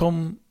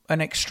become an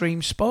extreme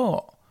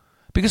sport?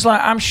 Because like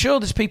I'm sure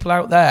there's people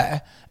out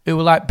there who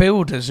are like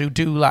builders who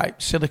do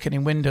like silicone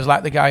in windows,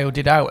 like the guy who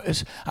did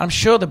ours. I'm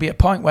sure there'll be a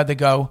point where they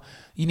go,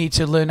 you need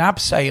to learn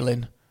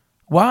abseiling.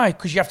 Why?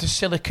 Because you have to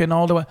silicone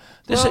all the way.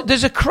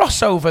 There's a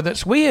crossover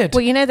that's weird.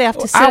 Well, you know they have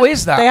to. How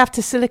is that? They have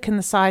to silicone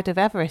the side of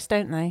Everest,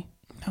 don't they?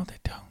 No, they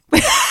don't.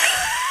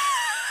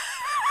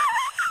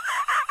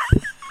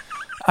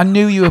 I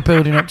knew you were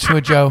building up to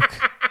a joke.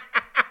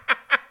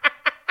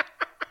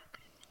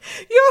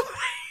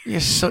 You're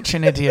such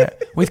an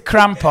idiot. With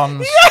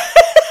crampons. Yeah.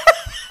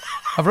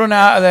 I've run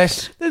out of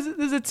this.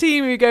 There's a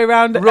team who go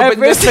around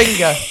rubbing Everest. the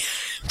finger.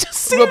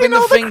 Just rubbing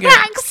the finger.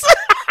 Cracks.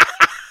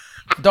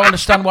 I don't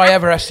understand why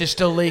Everest is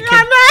still leaking.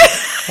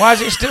 Why is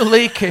it still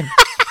leaking?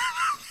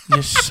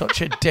 You're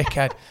such a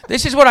dickhead.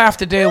 This is what I have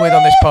to deal with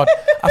on this pod.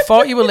 I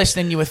thought you were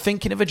listening. You were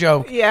thinking of a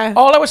joke. Yeah.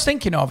 All I was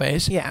thinking of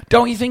is,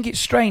 don't you think it's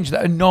strange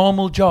that a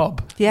normal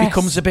job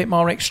becomes a bit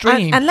more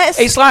extreme? And let's.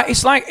 It's like.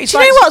 Do you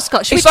know what,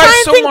 Scott? Should we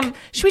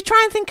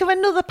try and think of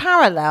another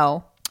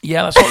parallel?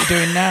 Yeah, that's what we're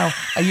doing now.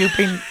 Are you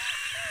being?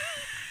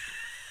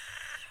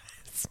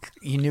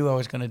 You knew I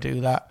was going to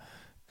do that.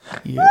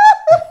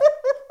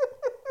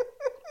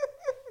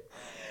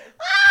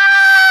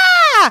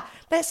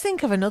 Let's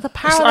think of another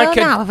parallel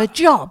now of a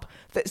job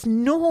that's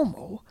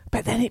normal,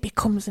 but then it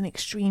becomes an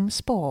extreme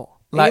sport.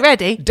 Are you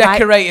ready?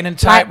 Decorating and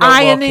tightrope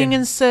walking. Ironing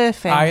and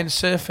surfing.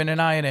 Surfing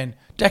and ironing.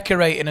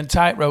 Decorating and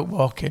tightrope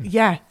walking.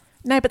 Yeah.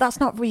 No, but that's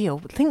not real.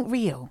 Think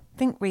real.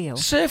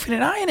 Surfing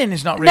and ironing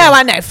is not real. No,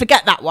 I know.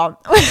 Forget that one.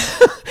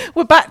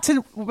 We're back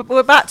to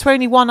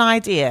only one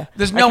idea.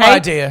 There's no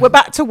idea. We're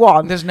back to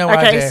one. There's no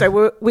idea. Okay,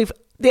 so we've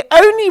the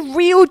only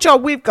real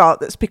job we've got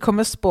that's become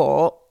a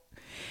sport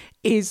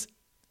is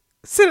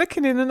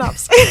silicone in an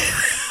upside.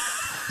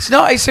 It's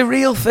not. It's a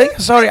real thing.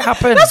 Sorry, it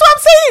happened. That's what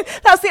I'm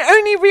saying. That's the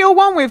only real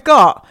one we've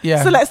got.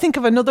 Yeah. So let's think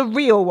of another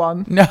real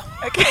one. No.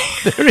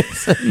 Okay. There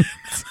isn't.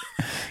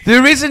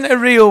 There isn't a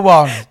real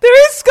one.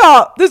 There is,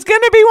 Scott. There's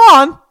going to be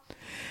one.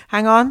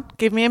 Hang on.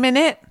 Give me a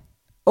minute.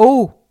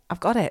 Oh, I've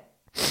got it.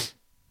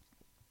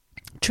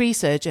 Tree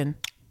surgeon.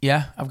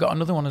 Yeah, I've got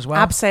another one as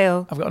well.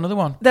 Abseil. I've got another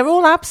one. They're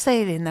all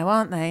abseiling though,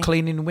 aren't they?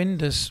 Cleaning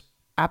windows.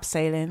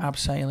 Abseiling.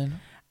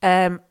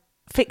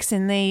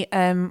 Fixing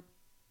the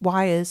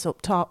wires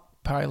up top.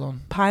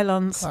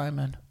 Pylons.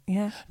 Climbing.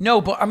 Yeah.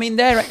 No, but I mean,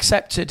 they're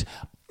accepted.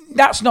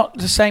 That's not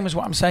the same as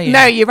what I'm saying.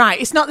 No, you're right.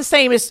 It's not the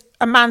same as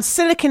a man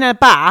silicone a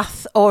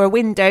bath or a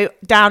window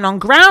down on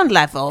ground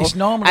level. It's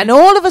normal. And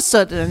all of a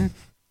sudden,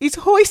 he's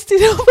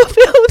hoisted up a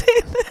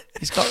building.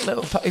 He's got a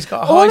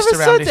hoist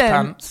around his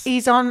pants.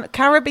 He's on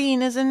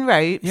carabiners and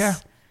ropes. Yeah.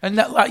 And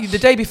the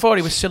day before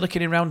he was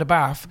siliconing around a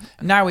bath.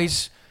 Now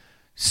he's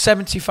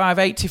 75,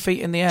 80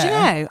 feet in the air. Do you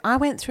know, I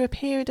went through a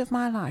period of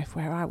my life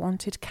where I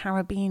wanted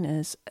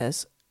carabiners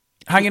as...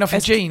 hanging off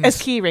your jeans?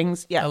 As key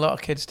rings, yeah. A lot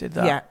of kids did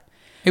that. Yeah.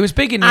 It was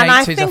big in the 80s, and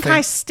I think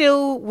I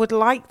still would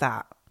like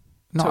that.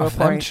 Not off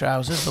them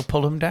trousers, they'll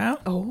pull them down.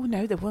 Oh,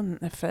 no, they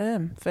wouldn't. They're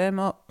firm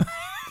up.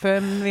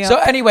 Firmly So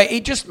up. anyway,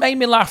 it just made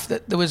me laugh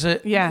that there was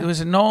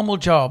a normal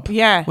job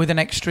with an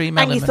extreme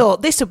and element. you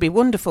thought this would be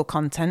wonderful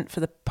content for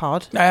the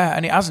pod. Yeah,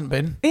 and it hasn't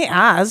been. It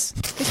has.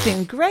 It's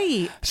been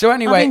great. So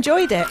anyway, I've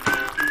enjoyed it.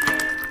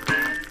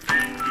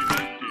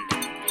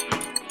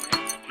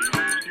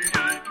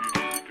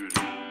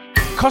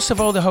 because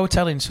of all the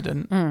hotel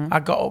incident, I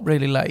got up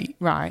really late.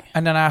 Right.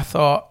 And then I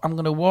thought, I'm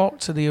going to walk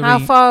to the arena. How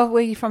far were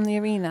you from the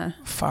arena?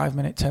 5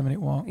 minute, 10-minute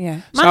walk.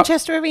 Yeah. So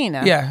Manchester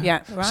Arena? Yeah.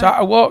 Yeah. Right. So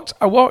I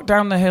walked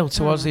down the hill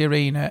towards the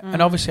arena,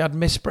 and obviously I'd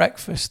missed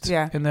breakfast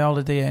in the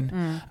Holiday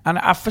Inn. And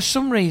for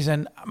some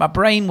reason, my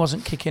brain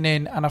wasn't kicking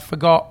in, and I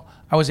forgot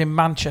I was in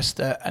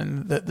Manchester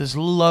and that there's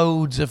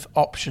loads of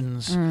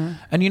options.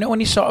 And you know when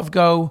you sort of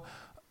go,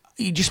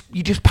 you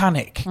just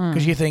panic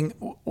because you think,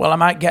 well, I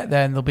might get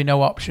there and there'll be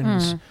no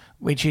options,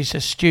 which is a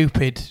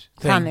stupid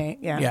thing. Panic,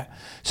 yeah.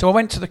 So I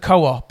went to the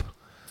Co-op.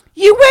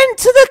 You went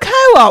to the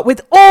Co-op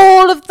with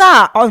all of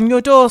that on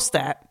your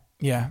doorstep?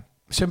 Yeah.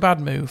 It's a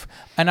bad move.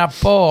 And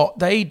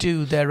they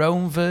do their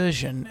own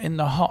version in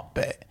the hot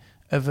bit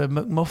of a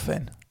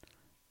McMuffin.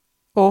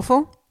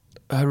 Awful.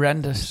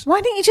 Horrendous.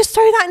 Why didn't you just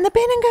throw that in the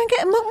bin and go and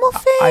get a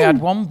McMuffin? I had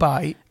one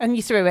bite. And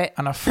you threw it?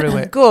 And I threw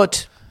it.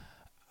 Good.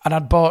 And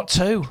I'd bought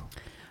two.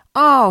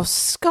 Oh,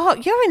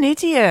 Scott, you're an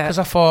idiot. Because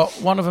I thought,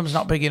 one of them's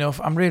not big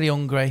enough. I'm really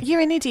hungry. You're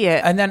an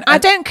idiot. And then I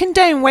don't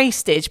condone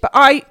wastage, but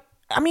I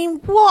mean,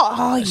 what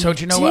are you So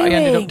do you know doing? what I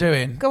ended up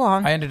doing? Go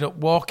on. I ended up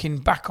walking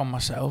back on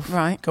myself.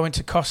 Right. Going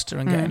to Costa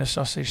and getting a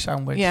sausage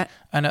sandwich. Yeah.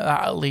 And that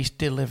at least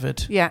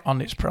delivered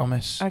on its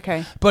promise.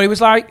 Okay. But it was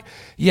like,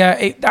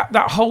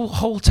 that whole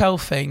hotel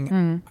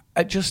thing,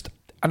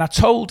 and I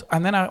told,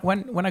 and then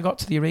when I got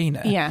to the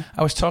arena,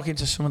 I was talking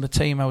to some of the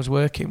team I was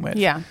working with.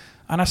 Yeah.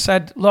 And I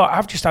said, look,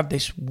 I've just had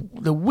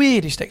the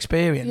weirdest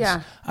experience.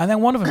 Yeah. And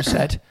then one of them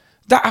said,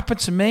 that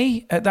happened to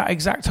me at that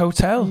exact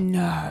hotel.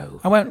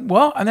 No. I went,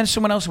 what? And then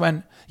someone else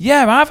went,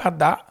 yeah, I've had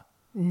that.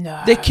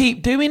 No. They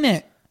keep doing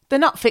it. They're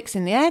not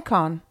fixing the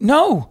aircon.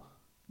 No.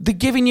 They're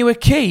giving you a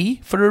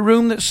key for a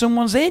room that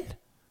someone's in.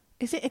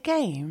 Is it a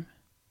game?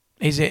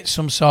 Is it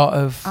some sort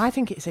of I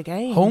think it's a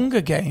game.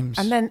 Hunger Games?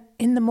 And then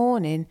in the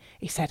morning,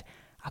 he said,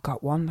 I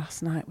got one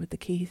last night with the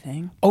key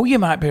thing. Oh, you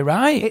might be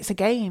right. It's a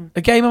game.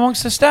 A game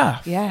amongst the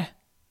staff? Yeah.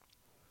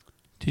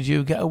 Did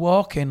you get a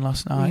walk-in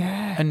last night?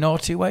 Yeah. A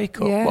naughty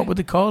wake-up? Yeah. What would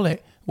they call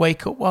it?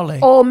 Wake-up Wally?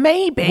 Or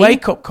maybe...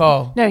 Wake-up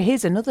call? No,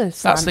 here's another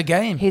slant. That's the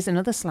game. Here's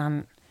another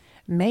slant.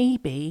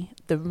 Maybe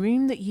the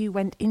room that you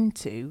went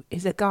into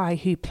is a guy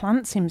who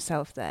plants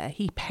himself there.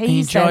 He pays He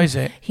enjoys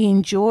it. He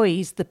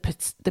enjoys the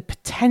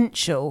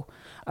potential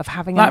of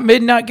having like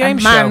midnight game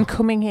a man show.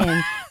 coming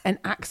in and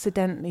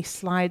accidentally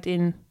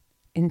sliding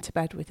into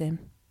bed with him.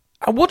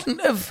 I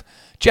wouldn't have...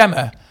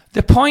 Gemma,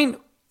 the point...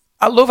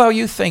 I love how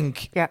you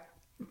think. Yeah.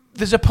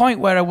 There's a point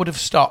where I would have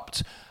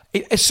stopped.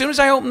 As soon as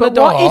I opened the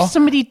door... But what if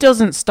somebody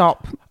doesn't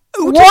stop?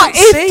 Who What doesn't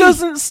if see?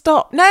 doesn't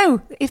stop?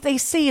 No, if they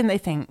see and they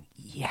think,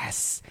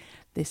 yes,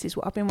 this is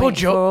what I've been waiting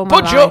Budge for up, all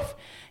my budge life. up.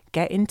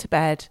 Get into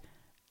bed.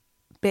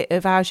 Bit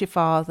of how's your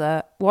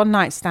father? One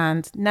night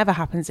stand. Never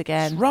happens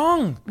again. It's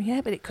wrong.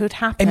 Yeah, but it could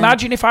happen.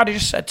 Imagine if I'd have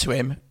just said to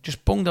him,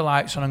 just bung the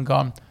lights on and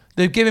gone,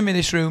 they've given me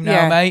this room now,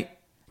 Yeah. mate.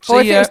 Or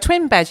if See it ya. was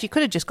twin beds, you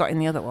could have just got in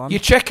the other one. Your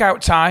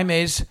checkout time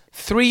is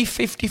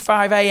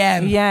 3:55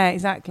 a.m. Yeah,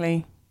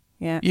 exactly.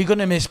 Yeah. You're going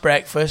to miss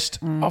breakfast.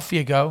 Off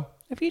you go.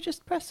 Have you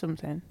just pressed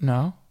something?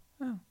 No.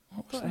 Oh,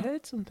 I thought I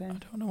heard something. I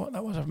don't know what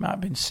that was. It might have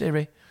been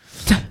Siri.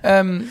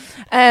 But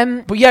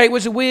yeah, it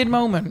was a weird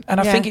moment. And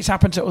I think it's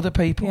happened to other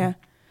people. Yeah.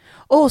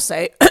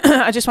 Also,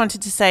 I just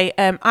wanted to say,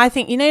 I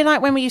think, you know,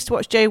 like when we used to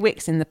watch Joe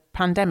Wicks in the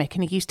pandemic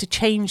and he used to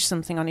change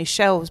something on his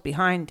shelves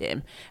behind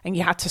him and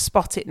you had to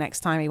spot it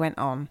next time he went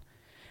on.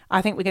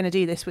 I think we're going to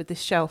do this with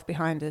this shelf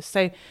behind us.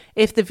 So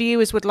if the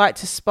viewers would like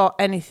to spot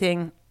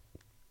anything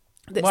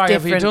that's Why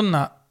different... have you done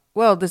that?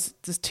 Well, there's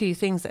two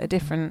things that are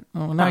different.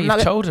 Oh, now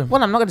you've told them.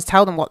 Well, I'm not going to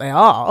tell them what they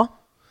are.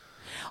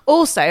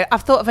 Also,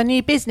 I've thought of a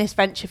new business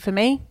venture for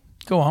me.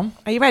 Go on.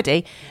 Are you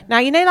ready? Now,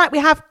 you know, like we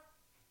have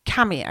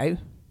Cameo.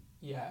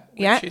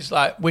 Yeah. Which is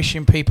like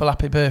wishing people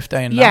happy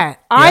birthday and Yeah, that.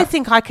 I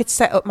think I could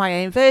set up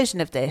my own version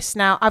of this.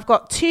 Now, I've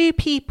got 2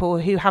 people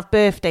who have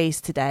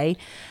birthdays today,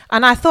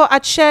 and I thought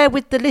I'd share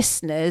with the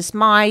listeners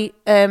my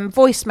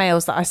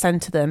voicemails that I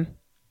send to them.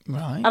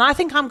 Right. And I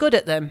think I'm good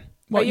at them.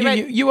 Well,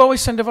 you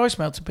always send a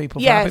voicemail to people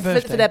for happy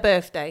birthday? for their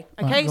birthday.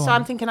 Okay, Right, go so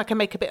on. I'm thinking I can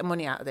make a bit of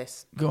money out of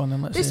this. Go on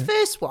then, let's This hear it.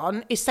 first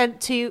one is sent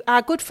to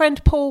our good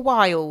friend Paul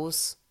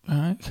Wiles.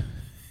 Right.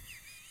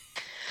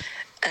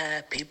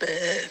 Happy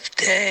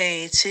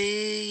birthday to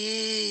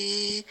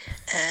you.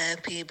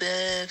 Happy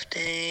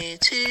birthday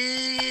to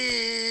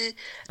you.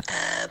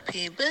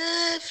 Happy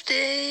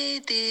birthday,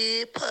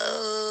 dear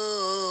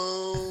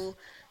Paul.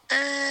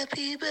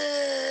 Happy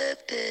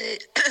birthday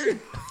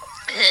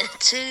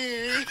to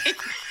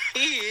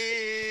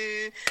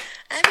you.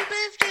 Happy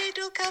birthday,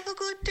 Doc. Have a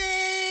good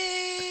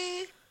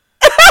day.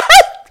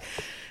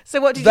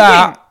 So what did you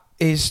That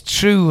think? is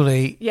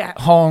truly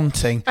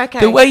haunting. Okay.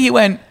 The way you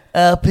went,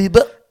 happy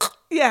birthday.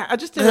 Yeah, I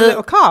just did a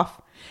little cough.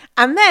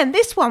 And then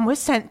this one was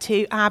sent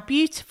to our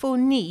beautiful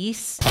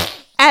niece,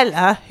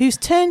 Ella, who's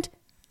turned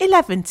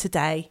 11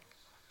 today.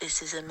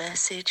 This is a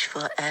message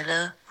for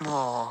Ella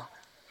Moore.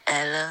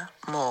 Ella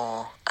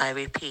Moore. I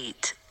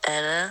repeat,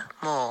 Ella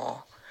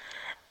Moore.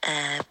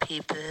 Happy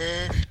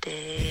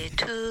birthday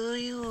to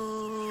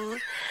you.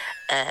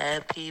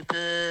 Happy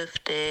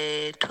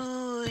birthday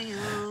to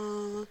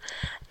you.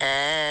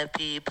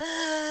 Happy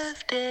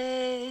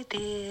birthday,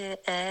 dear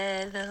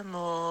Ella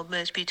Moore.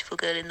 Most beautiful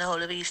girl in the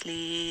whole of East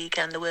League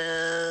and the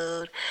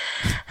world.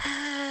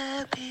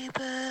 Happy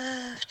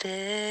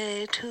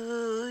birthday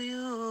to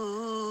you.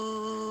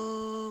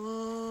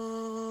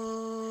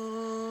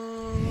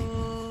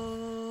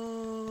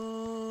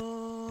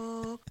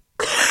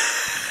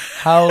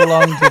 How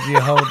long did you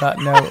hold that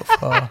note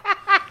for?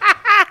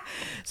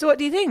 So what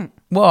do you think?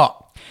 What?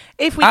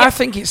 If we I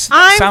think it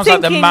sounds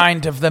like the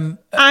mind of them.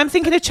 I'm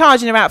thinking of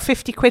charging about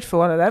 50 quid for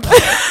one of them.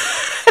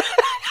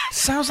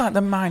 Sounds like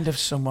the mind of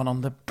someone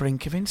on the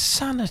brink of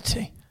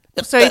insanity.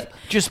 So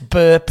just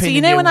burping. So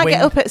you know when I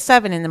get up at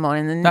 7 in the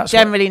morning and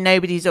generally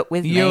nobody's up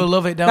with me. You'll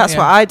love it, don't you? That's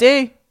what I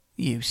do.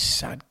 You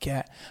sad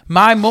get.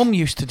 My mum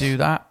used to do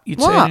that. You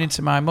turn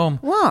into my mum.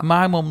 What?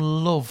 My mum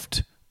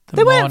loved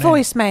There weren't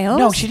voicemails.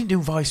 No, she didn't do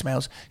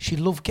voicemails. She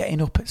loved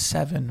getting up at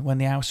 7 when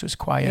the house was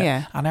quiet.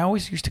 Yeah. And I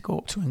always used to go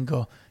up to her and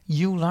go,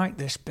 you like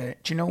this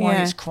bit. Do you know why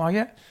it's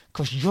quiet?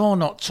 Because you're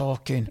not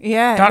talking.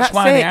 Yeah, That's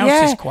why the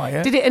house is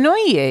quiet. Did it annoy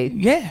you?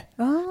 Yeah.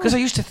 Because I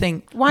used to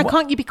think... Why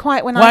can't you be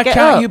quiet when I get up?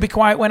 Why can't you be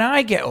quiet when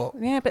I get up?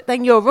 Yeah, but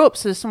then you're up,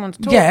 so there's someone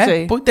to talk to.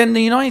 Yeah, but then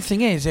the annoying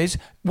thing is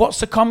what's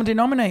the common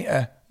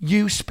denominator?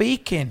 You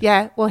speaking.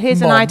 Yeah, well,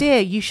 here's an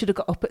idea. You should have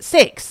got up at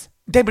 6.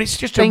 Yeah, but it's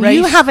just a then race.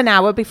 You have an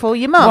hour before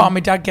your mum. Well, my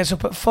dad gets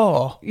up at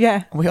 4.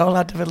 Yeah. We all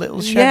had a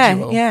little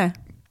schedule. Yeah.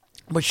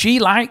 But she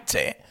liked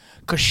it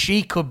because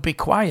she could be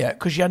quiet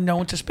because she had no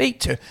one to speak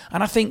to.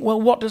 And I think, well,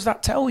 what does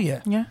that tell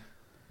you? Yeah.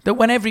 That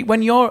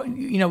when you're,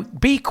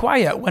 be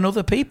quiet when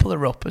other people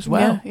are up as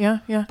well.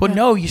 Yeah. But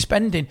no, you're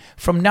spending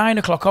from 9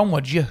 o'clock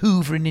onwards, you're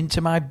hoovering into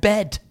my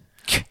bed.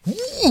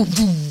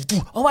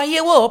 Oh, are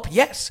you up?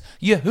 Yes.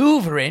 You're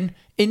hoovering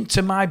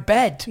into my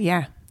bed.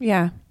 Yeah.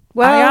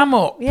 Well, I am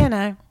up. Yeah,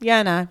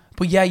 no.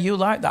 But yeah, you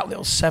like that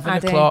little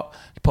 7 o'clock.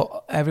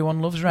 But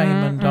everyone loves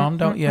Raymond on,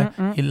 don't you?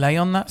 You lay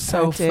on that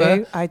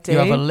sofa. I do. You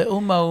have a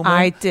little moment.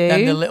 I do.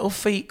 Then the little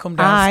feet come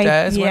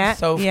downstairs when the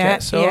sofa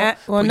gets up. Yeah.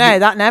 Well, no,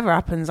 that never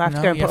happens. I have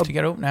to go and you have to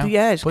get up now.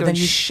 Yeah, just but go then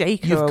and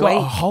shake her You've got awake.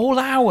 a whole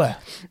hour.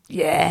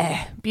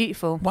 Yeah,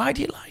 beautiful. Why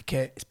do you like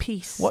it? It's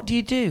peace. What do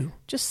you do?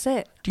 Just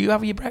sit. Do you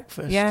have your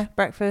breakfast? Yeah,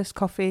 breakfast,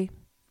 coffee.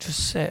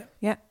 Just sit.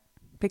 Yeah,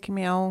 picking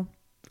me hole.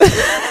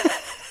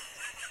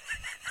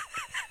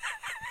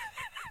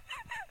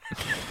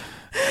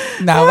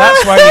 Now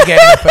that's why you're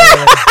getting up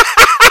early.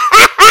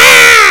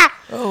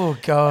 Oh,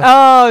 God.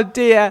 Oh,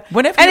 dear.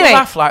 Whenever you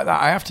laugh like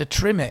that, I have to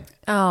trim it.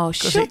 Oh,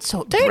 shut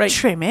up. Don't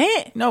trim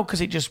it. No,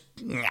 because it just...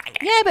 Yeah,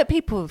 but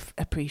people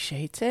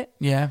appreciate it.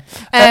 Yeah.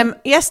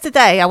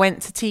 Yesterday, I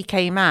went to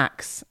TK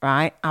Maxx,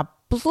 right? I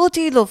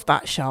bloody love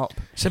that shop.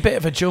 It's a bit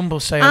of a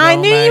jumble sale. I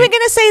knew you were going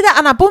to say that,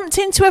 and I bumped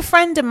into a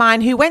friend of mine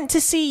who went to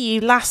see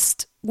you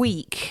last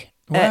week.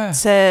 Where?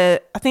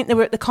 I think they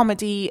were at the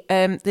comedy,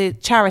 the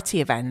charity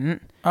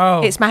event.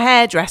 Oh. It's my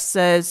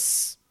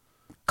hairdresser's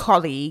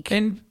colleague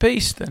in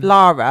Beeston,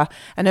 Lara,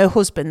 and her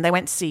husband. They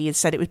went to see you and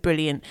said it was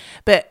brilliant.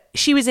 But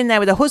she was in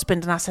there with her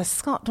husband, and I said,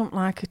 Scott don't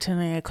like it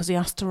in here because he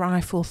has to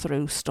rifle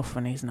through stuff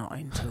and he's not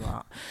into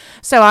that.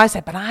 So I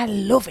said, but I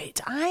love it.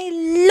 I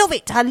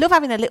love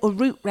having a little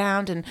route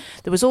round, and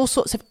there was all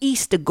sorts of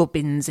Easter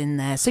gubbins in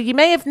there. So you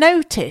may have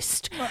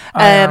noticed.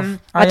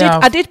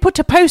 I did put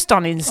a post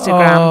on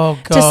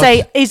Instagram to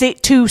say, is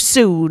it too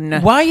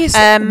soon? Why is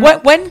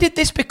when did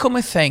this become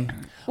a thing?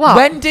 What?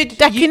 When did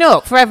decking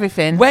up for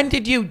everything? When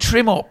did you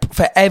trim up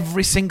for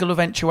every single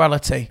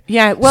eventuality?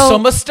 Yeah, well,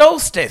 summer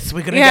solstice,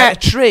 we're going to get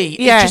a tree.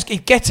 Yeah. It's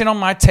getting on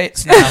my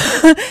tits now.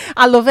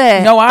 I love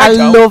it. No, I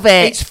don't. love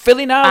it. It's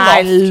filling our loft.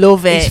 I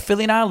love it. It's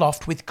filling our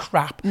loft with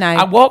crap. No.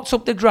 I walked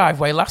up the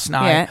driveway last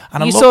night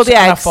and I You looked saw the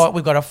and I eggs. thought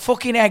we've got a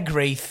fucking egg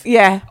wreath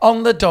Yeah.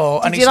 on the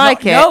door. Did you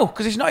like it? No,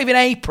 because it's not even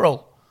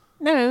April.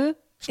 No.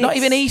 It's not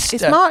even Easter.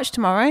 It's March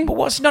tomorrow. But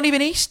what's not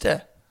even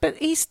Easter? But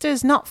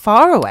Easter's not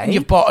far away. And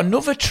you've bought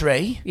another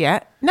tree. Yeah.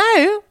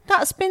 No,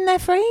 that's been there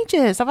for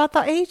ages. I've had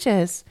that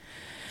ages.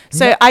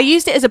 So I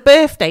used it as a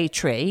birthday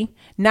tree.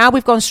 Now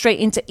we've gone straight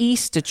into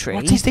Easter tree.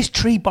 What is this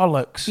tree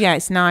bollocks? Yeah,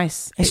 it's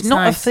nice. It's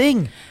not nice. a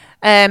thing.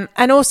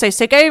 And also,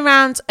 so going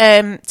around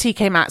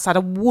TK Maxx, I had a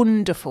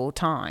wonderful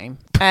time.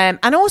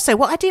 And also,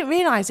 what I didn't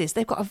realise is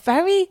they've got a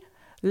very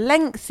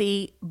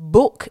lengthy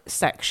book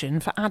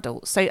section for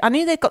adults. So I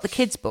knew they've got the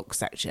kids' book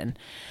section,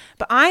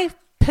 but I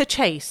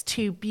purchased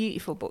 2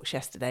 beautiful books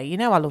yesterday. You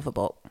know I love a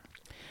book.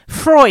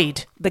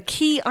 Freud, The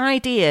Key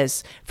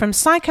Ideas from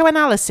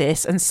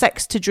Psychoanalysis and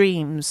Sex to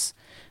Dreams,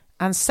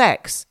 and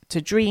Sex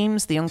to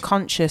Dreams, the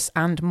Unconscious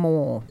and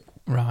More.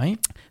 Right.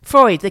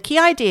 Freud, The Key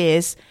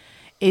Ideas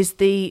is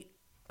the...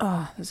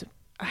 I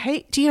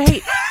Do you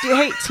hate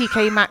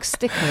TK Maxx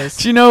stickers?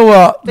 Do you know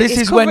what? This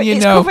It's is when you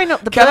know. covering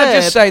up the Can I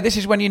just blurb. say, this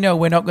is when you know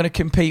we're not going to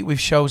compete with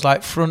shows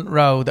like Front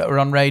Row that are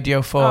on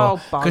Radio 4. Oh,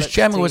 Because bollocks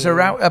Gemma to was you.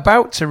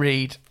 about to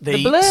read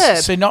the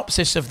blurb.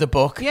 synopsis of the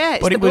book. Yeah,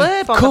 it's but the it was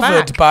blurb on the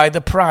covered back. by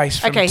the price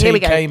from Okay, here we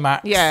go. TK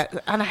Maxx. Yeah,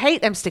 and I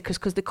hate them stickers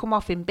because they come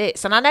off in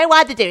bits. And I know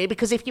why they do it,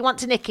 because if you want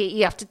to nick it,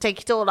 you have to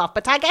take it all off.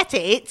 But I get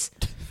it.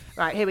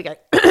 Right, here we go.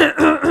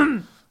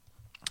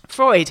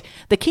 Freud.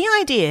 The key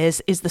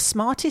ideas is the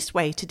smartest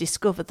way to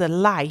discover the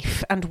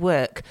life and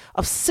work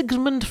of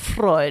Sigmund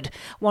Freud,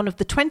 one of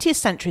the 20th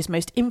century's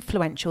most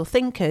influential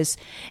thinkers.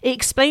 It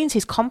explains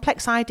his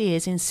complex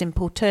ideas in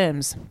simple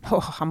terms.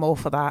 Oh, I'm all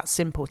for that,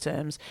 simple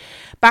terms.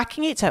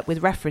 Backing it up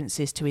with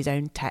references to his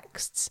own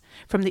texts.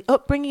 From the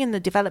upbringing and the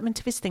development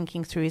of his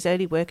thinking through his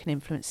early work and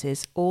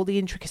influences, all the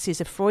intricacies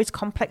of Freud's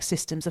complex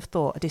systems of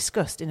thought are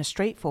discussed in a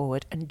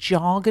straightforward and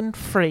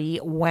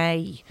jargon-free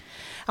way.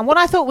 And what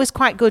I thought was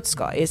quite good,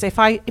 Scott, is if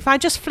I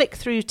just flick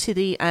through to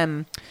the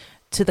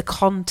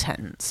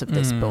contents of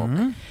this book,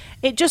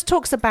 it just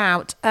talks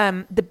about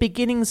the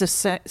beginnings of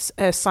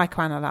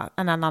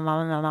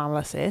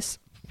psychoanalysis.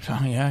 Oh,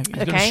 yeah. You're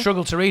going to Okay.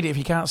 struggle to read it if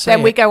you can't say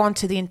Then we it. go on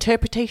to the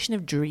interpretation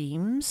of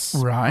dreams,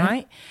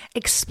 Right.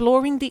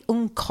 Exploring the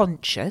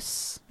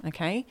unconscious,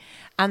 okay,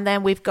 and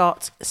then we've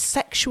got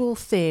sexual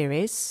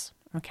theories,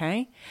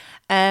 okay.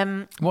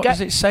 What does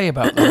it say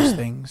about those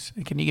things?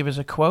 Can you give us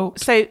a quote?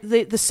 So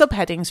the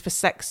subheadings for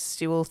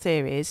sexual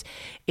theories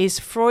is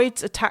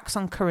Freud's attacks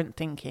on current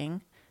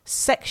thinking,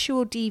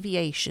 sexual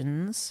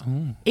deviations,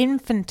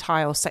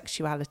 infantile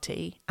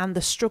sexuality, and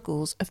the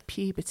struggles of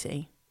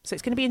puberty. So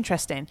it's going to be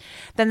interesting.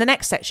 Then the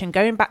next section,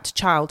 going back to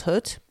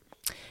childhood,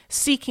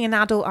 seeking an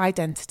adult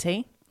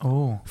identity,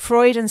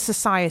 Freud and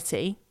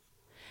society,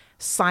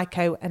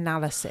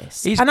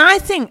 psychoanalysis. And I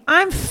think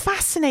I'm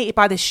fascinated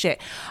by this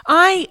shit.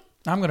 I'm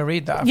going to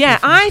read that. Yeah,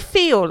 I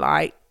feel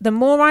like the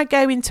more I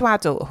go into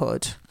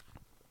adulthood,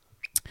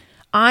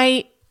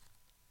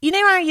 you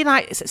know how you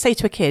like say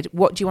to a kid,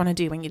 what do you want to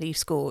do when you leave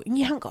school? And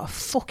you haven't got a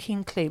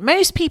fucking clue.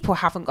 Most people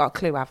haven't got a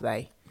clue, have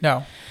they?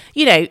 No.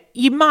 You know,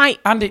 you might.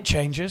 And it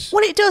changes.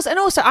 Well, it does. And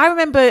also, I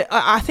remember,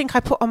 I think I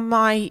put on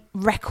my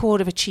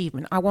record of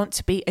achievement, I want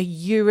to be a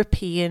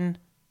European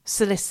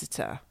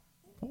solicitor.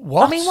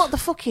 What? I mean, what the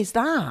fuck is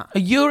that? A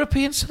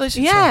European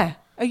solicitor? Yeah.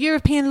 A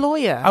European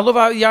lawyer. I love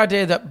how the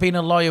idea that being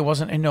a lawyer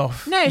wasn't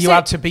enough. No, you so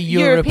had to be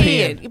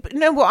European.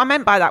 No, what I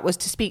meant by that was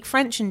to speak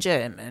French and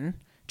German,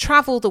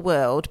 travel the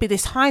world, be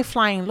this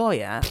high-flying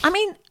lawyer. I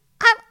mean,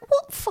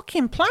 what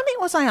fucking planet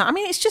was I on? I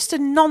mean, it's just a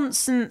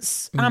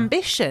nonsense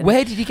ambition.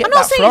 Where did you get I'm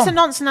not that saying it's a from?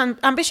 nonsense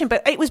ambition,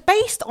 but it was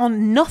based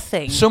on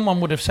nothing. Someone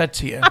would have said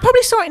to you. I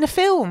probably saw it in a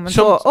film and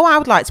thought, I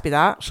would like to be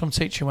that. Some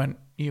teacher went,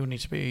 you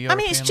need to be a European I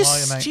mean, it's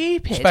just lawyer, mate.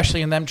 stupid.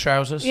 Especially in them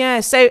trousers. Yeah,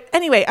 so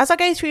anyway, as I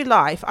go through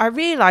life, I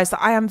realise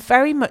that I am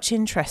very much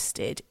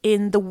interested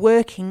in the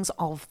workings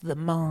of the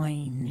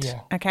mind.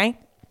 Yeah. Okay?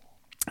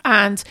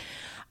 And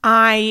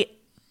I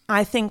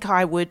think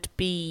I would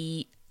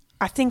be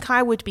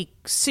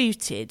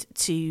suited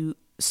to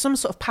some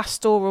sort of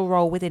pastoral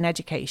role within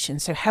education,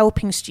 so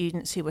helping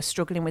students who are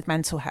struggling with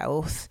mental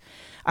health.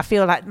 I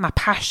feel like my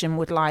passion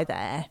would lie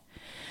there.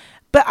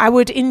 But I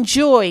would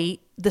enjoy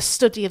the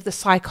study of the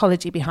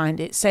psychology behind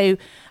it. So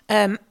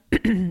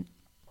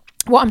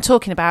what I'm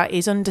talking about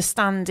is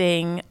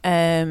understanding,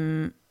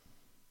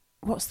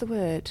 what's the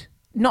word?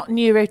 Not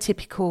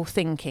neurotypical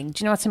thinking.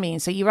 Do you know what I mean?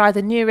 So you're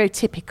either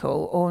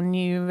neurotypical or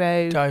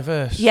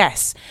diverse.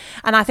 Yes.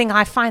 And I think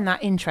I find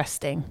that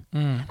interesting.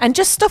 And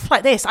just stuff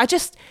like this,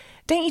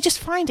 don't you just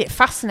find it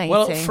fascinating?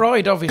 Well,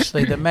 Freud,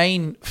 obviously, the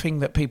main thing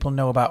that people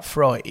know about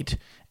Freud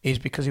is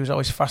because he was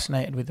always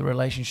fascinated with the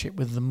relationship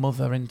with the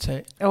mother, isn't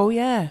it? Oh,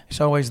 yeah. It's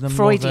always the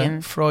Freudian.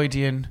 mother.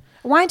 Freudian.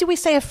 Why do we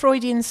say a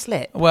Freudian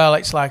slip? Well,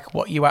 it's like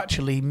what you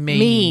actually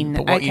mean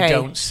but what you okay.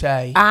 don't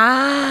say.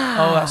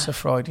 Ah. Oh, that's a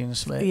Freudian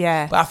slip.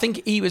 Yeah. But I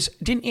think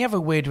didn't he have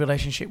a weird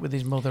relationship with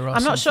his mother or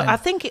something? I'm not sure. I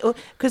think it,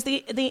 because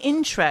the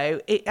intro,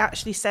 it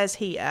actually says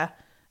here,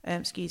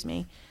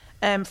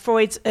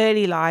 Freud's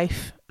early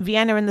life,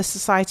 Vienna and the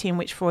society in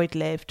which Freud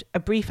lived, a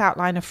brief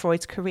outline of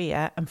Freud's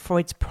career, and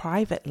Freud's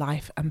private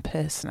life and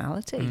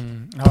personality.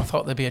 I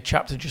thought there'd be a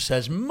chapter that just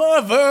says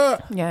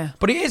mother. Yeah.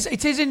 But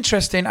it is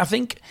interesting. I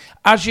think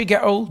as you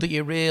get older,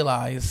 you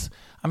realise.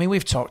 I mean,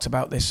 we've talked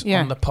about this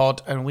on the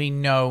pod, and we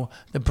know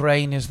the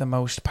brain is the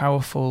most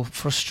powerful,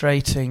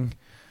 frustrating.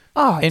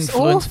 Oh, it's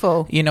influence.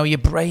 awful. You know, your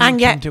brain And can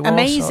yet do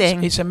amazing. all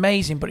sorts. It's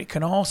amazing, but it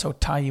can also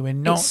tie you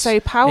in knots. It's so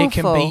powerful. It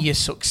can be your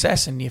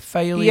success and your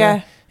failure.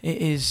 Yeah. It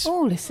is.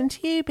 Oh, listen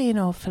to you being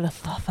all I'm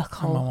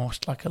philosophical.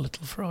 almost like a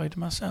little Freud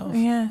myself.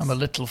 Yes. I'm a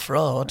little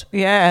fraud.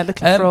 Yeah,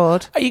 little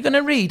fraud. Are you going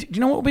to read? Do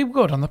you know what would be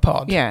good on the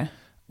pod? Yeah.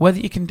 Whether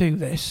you can do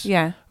this.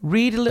 Yeah.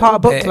 Read a little Part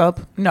of bit. book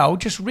club. No,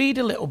 just read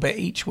a little bit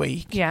each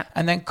week. Yeah.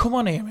 And then come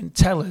on here and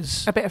tell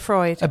us A bit of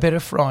Freud. a bit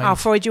of Freud. I'll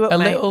Freud you up, a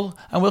mate. little,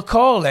 and we'll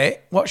call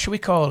it. What should we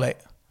call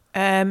it?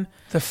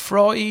 The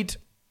Freud.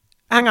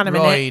 Hang on a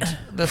minute.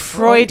 The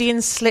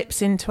Freudian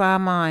slips into our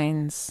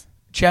minds.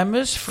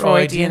 Gemma's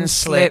Freudian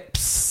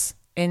slips.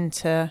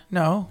 into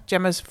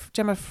Gemma's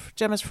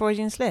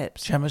Freudian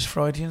slips? Gemma's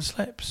Freudian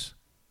slips.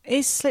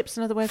 Is slips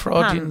another word for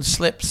Freudian pants?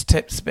 slips,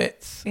 tips,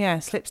 bits. Yeah,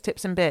 slips,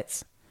 tips and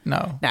bits.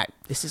 No,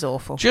 this is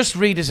awful. Just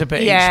read us a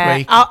bit each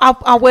week.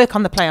 I'll work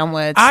on the play on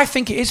words. I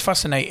think it is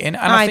fascinating, and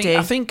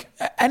I think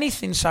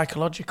anything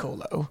psychological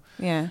though.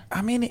 Yeah,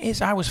 I mean, it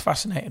is. I was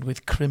fascinated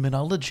with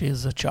criminology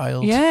as a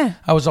child. Yeah,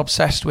 I was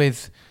obsessed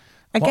with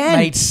what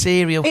made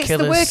serial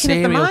killers the working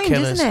serial of the mind,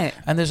 killers, isn't it?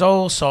 And there's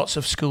all sorts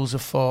of schools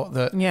of thought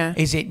that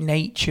is it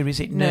nature,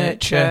 is it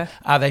nurture?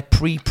 Are they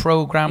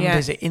pre-programmed?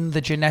 Is it in the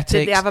genetics?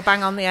 Did they have a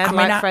bang on the head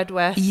like Fred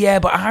West? Yeah,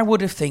 but I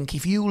would have think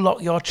if you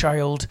lock your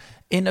child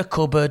in a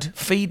cupboard,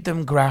 feed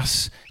them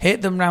grass,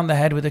 hit them round the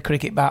head with a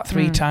cricket bat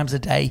 3 times a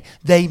day,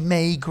 they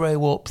may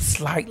grow up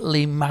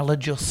slightly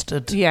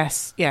maladjusted.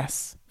 Yes.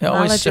 It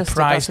always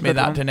surprised me,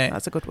 didn't it?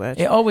 That's a good word.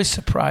 It always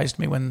surprised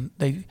me when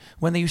they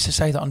used to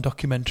say that on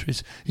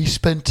documentaries. He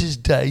spent his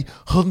day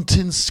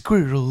hunting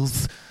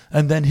squirrels,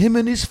 and then him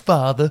and his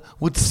father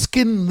would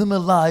skin them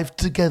alive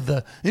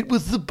together. It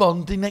was the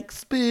bonding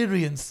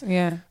experience.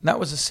 Yeah. That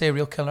was a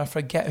serial killer. I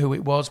forget who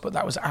it was, but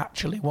that was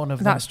actually one of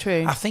them. That's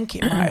true. I think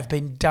it might have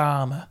been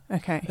Dahmer.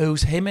 Okay.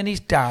 Who's him and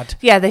his dad.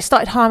 Yeah, they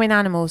started harming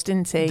animals,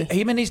 didn't he?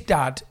 Him and his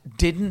dad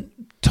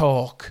didn't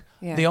talk.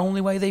 Yeah. The only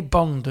way they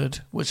bonded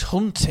was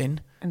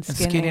hunting and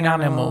skinning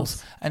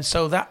animals. And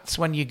so that's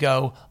when you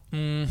go,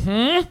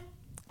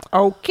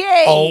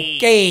 Okay.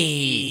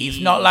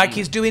 It's not like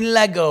he's doing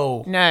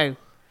Lego. No.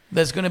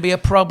 There's going to be a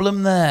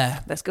problem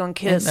there. Let's go and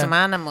kill some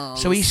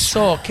animals. So he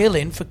saw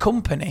killing for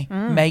company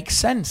makes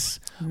sense.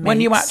 When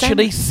you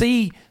actually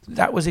see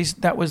that was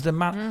the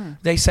man.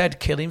 They said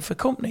killing for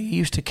company. He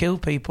used to kill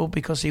people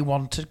because he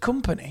wanted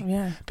company.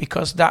 Yeah.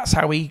 Because that's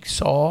how he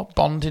saw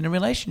bonding in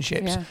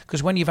relationships.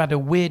 Because when you've had a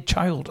weird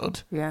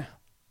childhood,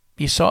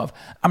 you sort of,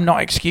 I'm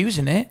not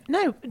excusing it.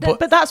 No,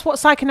 but that's what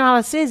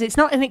psychoanalysis is. It's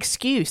not an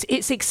excuse.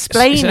 It's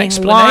explaining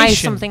why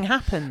something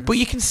happens. But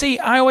you can see,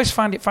 I always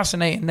find it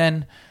fascinating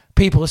then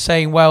people are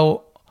saying,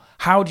 well,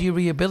 how do you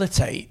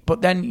rehabilitate?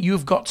 But then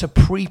you've got to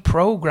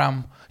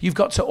pre-program. You've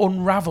got to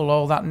unravel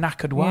all that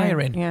knackered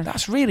wiring. Yeah.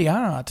 That's really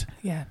hard.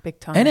 Yeah, big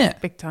time. Isn't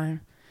it? Big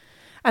time.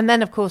 And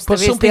then, of course,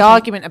 there is the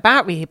argument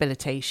about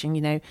rehabilitation.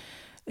 You know,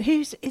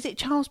 is it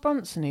Charles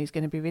Bronson who's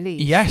going to be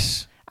released?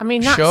 Yes. I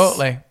mean,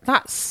 shortly.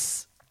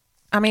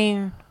 I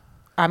mean,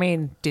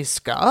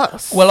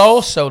 discuss. Well,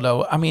 also,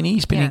 though, I mean,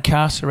 he's been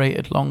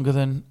incarcerated longer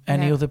than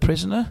any other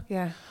prisoner.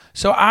 Yeah.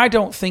 So I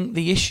don't think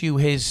the issue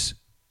is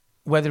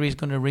whether he's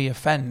going to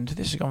re-offend.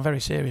 This has gone very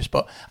serious,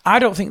 but I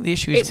don't think the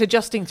issue is... It's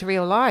adjusting to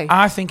real life.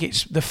 I think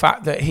it's the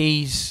fact that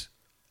he's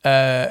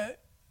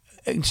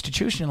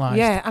institutionalised.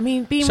 Yeah, I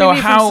mean, being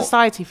removed from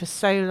society for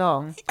so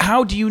long.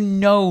 How do you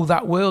know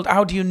that world?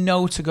 How do you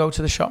know to go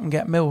to the shop and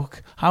get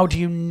milk? How do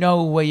you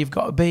know where you've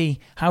got to be?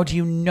 How do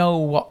you know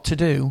what to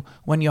do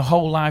when your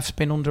whole life's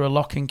been under a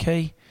lock and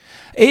key?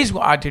 Here's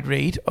what I did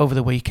read over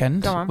the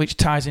weekend, which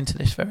ties into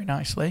this very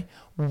nicely.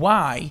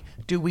 Why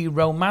do we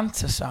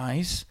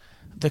romanticise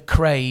the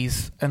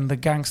craze and the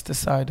gangster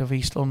side of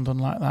East London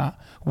like that?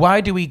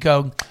 Why do we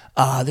go,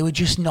 they were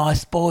just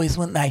nice boys,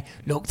 weren't they?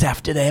 Looked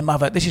after their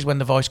mother. This is when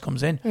the voice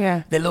comes in.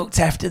 Yeah. They looked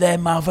after their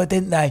mother,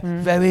 didn't they?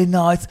 Very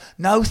nice.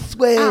 No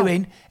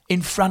swearing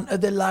in front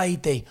of the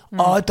lady.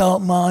 I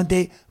don't mind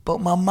it,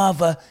 but my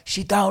mother,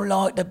 she don't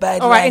like the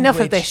bad language. All right, enough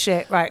of this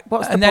shit. Right,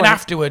 what's the point? And then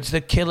afterwards,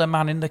 they kill a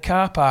man in the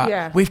car park.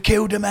 Yeah. We've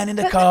killed a man in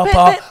the car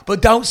park,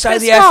 but don't say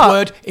the Scott, F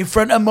word in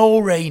front of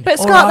Maureen. But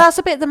Scott, that's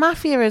a bit the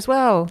mafia as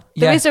well.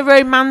 There is a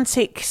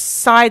romantic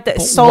side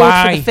that's sold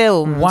for the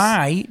films.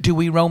 Why do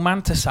we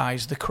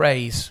romanticise the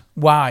craze?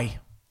 Why?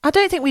 I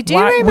don't think we do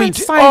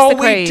romanticise the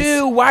craze. We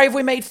do. Why have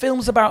we made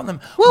films about them?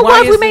 Well, why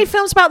have we made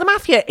films about the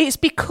mafia? It's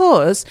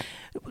because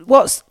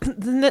what's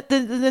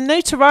the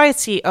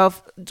notoriety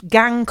of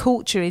gang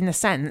culture, in a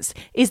sense,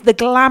 is the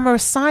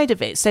glamorous side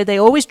of it. So they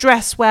always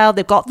dress well,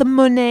 they've got the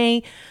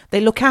money, they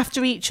look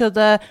after each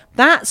other.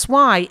 That's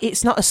why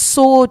it's not as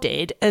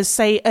sordid as,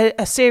 say,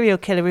 a serial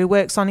killer who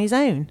works on his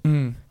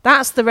own.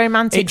 That's the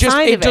romantic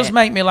side of it. It does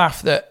make me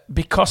laugh that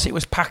because it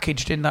was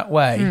packaged in that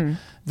way,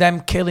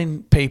 them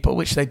killing people,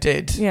 which they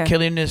did,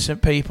 killing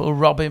innocent people,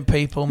 robbing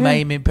people,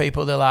 maiming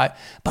people, they're like,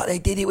 but they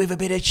did it with a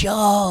bit of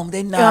charm,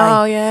 didn't they?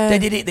 Oh, yeah. They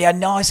did it, they had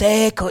nice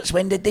haircuts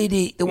when they did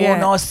it, they wore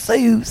nice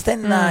suits,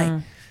 didn't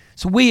they?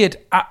 It's weird.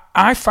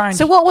 I find...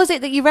 So what was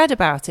it that you read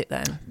about it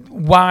then?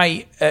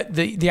 Why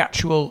the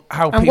actual...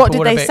 how and people what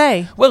did they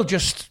say? Well,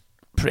 just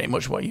pretty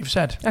much what you've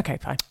said. Okay,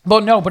 fine.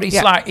 But no, but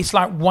it's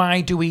like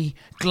why do we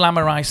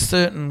glamorise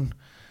certain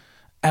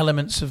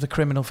elements of the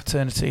criminal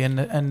fraternity and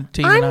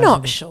demonise I'm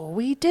not sure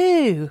we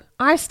do.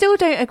 I still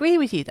don't agree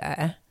with you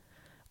there.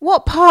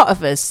 What part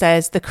of us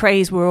says the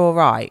craze were all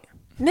right?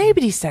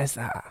 Nobody says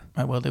that.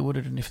 Well, they would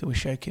have done if they were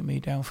shaking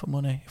me down for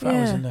money. If I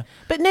was in there.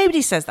 But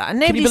nobody says that. And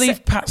nobody Can you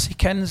believe Patsy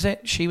Kensit?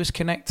 She was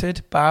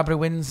connected. Barbara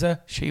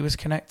Windsor, she was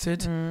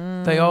connected.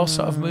 They all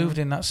sort of moved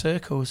in that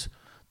circles.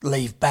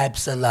 Leave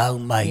Babs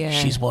alone, mate. Yeah.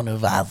 She's one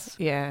of us.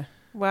 Yeah.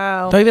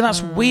 Well, don't you think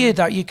that's weird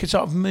that you could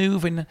sort of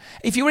move in?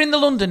 If you were in the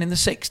London in the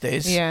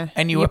 60s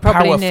and you were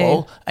probably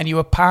powerful knew. and you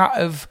were part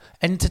of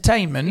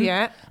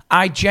entertainment,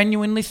 I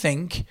genuinely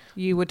think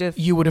you would have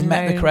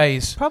met the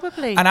craze.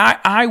 Probably. And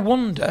I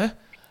wonder...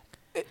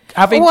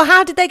 well,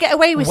 how did they get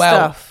away with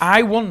stuff?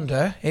 I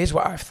wonder, here's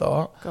what I've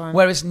thought.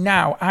 Whereas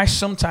now, I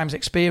sometimes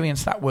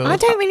experience that world. I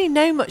don't really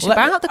know much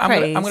about the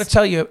craze. I'm going to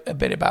tell you a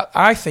bit about...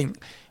 I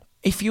think...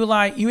 If you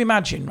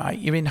imagine, right,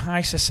 you're in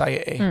high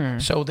society.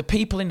 So the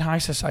people in high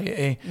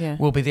society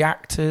will be the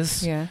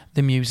actors,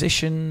 the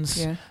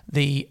musicians,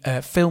 the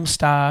film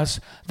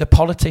stars, the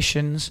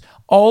politicians.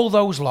 All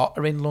those lot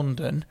are in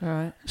London.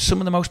 Right.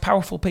 Some of the most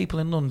powerful people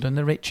in London,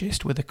 the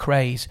richest, with a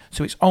craze.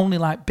 So it's only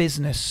like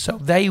business. So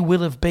they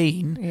will have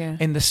been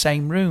in the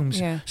same rooms.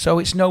 Yeah. So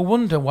it's no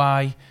wonder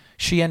why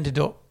she ended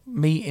up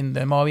meeting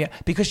them.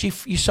 Because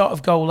you sort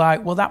of go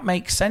like, well, that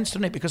makes sense,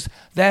 doesn't it? Because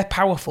they're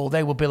powerful.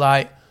 They will be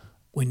like,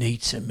 we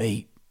need to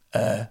meet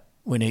Pete,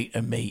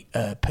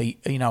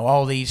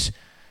 all these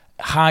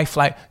high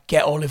flight,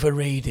 get Oliver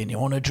Reed in, you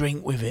want to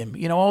drink with him,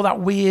 all that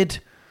weird.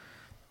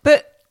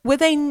 But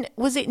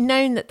was it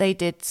known that they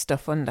did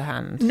stuff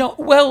underhand? No,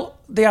 well,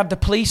 they had the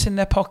police in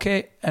their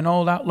pocket and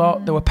all that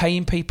lot. They were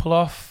paying people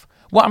off.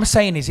 What I'm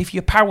saying is, if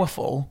you're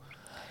powerful,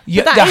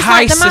 the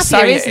high like the mafia,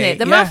 society, isn't it?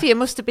 The mafia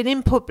must have been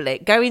in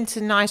public, going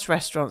to nice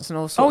restaurants and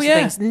all sorts of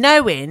things,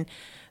 knowing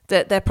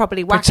that they're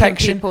probably whacking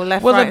people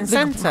left, right and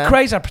centre.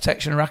 Crazy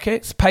protection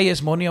rackets. Pay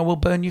us money or we'll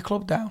burn your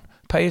club down.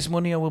 Pay us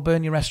money or we'll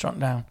burn your restaurant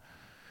down.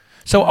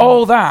 So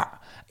all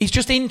that is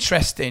just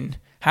interesting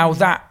how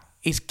that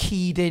is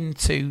keyed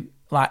into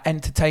like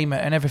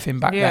entertainment and everything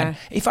back then.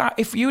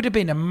 If you'd have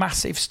been a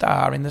massive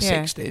star in the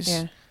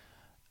 60s,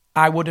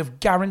 I would have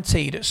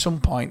guaranteed at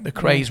some point the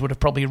craze would have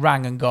probably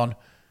rang and gone,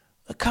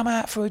 come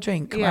out for a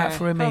drink, come out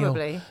for a meal.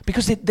 Probably.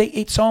 Because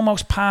it's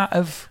almost part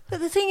of... But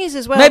the thing is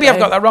as well... Maybe I've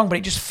got that wrong, but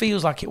it just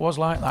feels like it was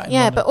like that in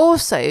London. But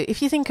also,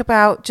 if you think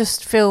about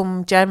just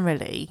film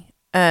generally,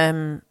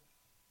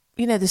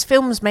 there's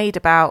films made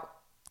about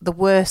the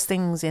worst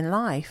things in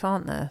life,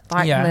 aren't there?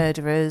 Like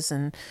murderers,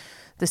 and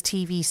there's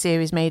TV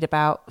series made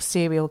about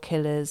serial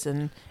killers,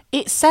 and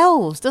it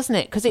sells, doesn't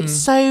it? Because it's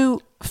so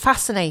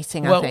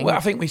fascinating, I think. Well, I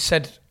think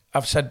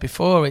I've said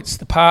before, it's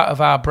the part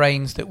of our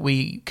brains that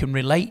we can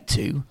relate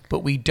to, but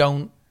we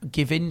don't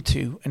give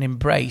into and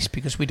embrace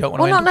because we don't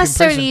want to end up in prison. Well, not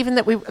necessarily even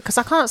that because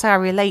I can't say I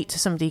relate to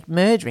somebody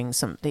murdering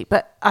somebody,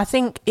 but I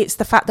think it's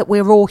the fact that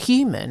we're all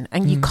human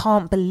and you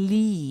can't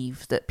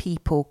believe that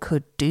people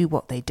could do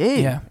what they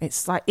do. Yeah.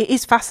 It's like, it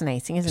is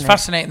fascinating, isn't it? It's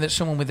fascinating that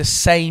someone with the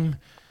same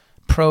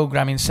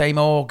programming, same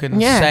organs,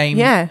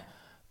 same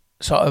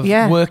sort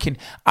of working.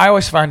 I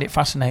always find it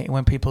fascinating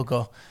when people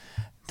go,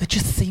 they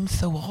just seem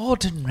so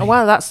ordinary. Oh,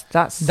 well,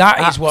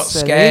 that is what's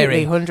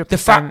scary. 100%. The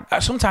fact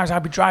that sometimes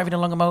I'd be driving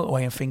along a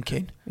motorway and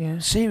thinking,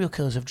 serial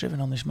killers have driven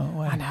on this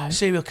motorway. I know.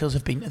 Serial killers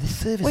have been to the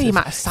services. Well, you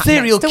might have sat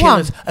serial next to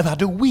killers one. have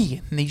had a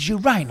wee in these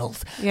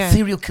urinals. Yeah.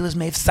 Serial killers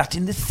may have sat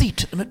in the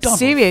seat at the McDonald's.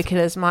 Serial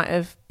killers might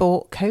have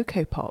bought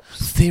Cocoa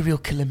Pops. Serial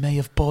killer may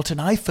have bought an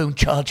iPhone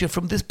charger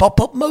from this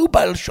pop-up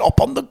mobile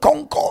shop on the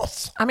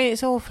concourse. I mean,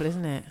 it's awful,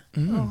 isn't it?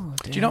 Oh,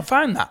 do you not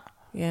find that?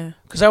 Yeah.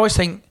 Because I always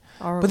think...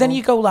 Horrible. But then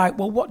you go like,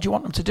 well, what do you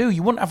want them to do?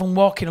 You wouldn't have them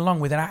walking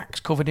along with an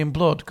axe covered in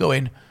blood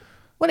going...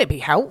 Well, it'd be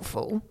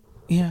helpful.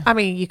 Yeah. I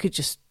mean, you could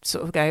just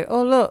sort of go,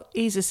 oh, look,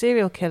 he's a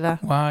serial killer.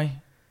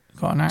 Why?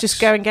 Got an axe.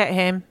 Just go and get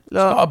him.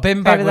 Look, got a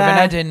bin bag over with there. an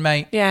head in,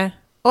 mate. Yeah.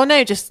 Or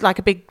no, just like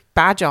a big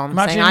badge on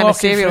saying, I'm a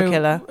serial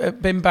killer. A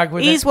bin bag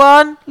with He's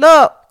one.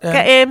 Look,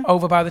 get him.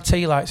 Over by the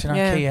tea lights in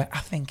IKEA. I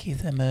think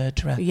he's a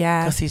murderer.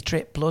 Yeah. Because he's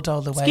dripped blood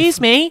all the way. Excuse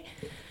me.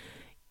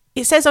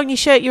 It says on your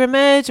shirt you're a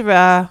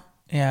murderer.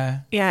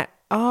 Yeah. Yeah.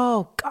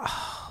 Oh,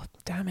 God.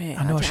 Damn it.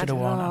 I know I should have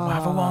worn it. I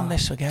haven't worn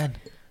this again.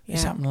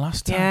 This happened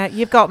last time. Yeah,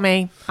 you've got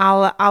me.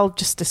 I'll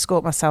just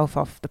escort myself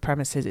off the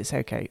premises. It's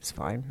okay. It's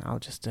fine. I'll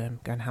just go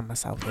and hand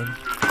myself in.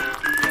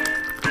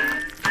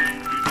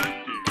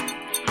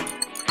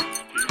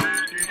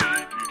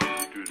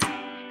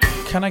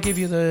 Can I give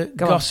you the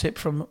gossip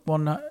from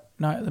one night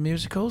at the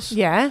musicals?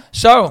 Yeah.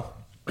 So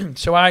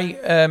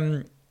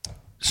I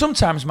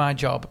sometimes my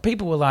job,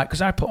 people were like,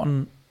 because I put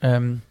on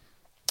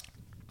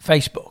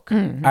Facebook,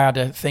 I had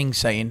a thing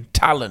saying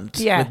talent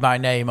with my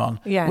name on,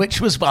 which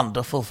was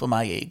wonderful for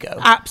my ego.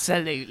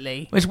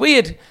 Absolutely. It was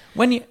weird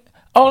when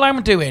all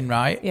I'm doing,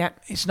 right? Yeah.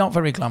 It's not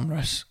very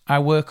glamorous. I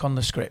work on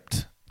the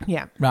script.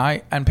 Yeah.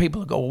 Right? And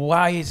people go,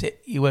 why is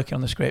it you're working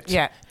on the script?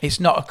 Yeah. It's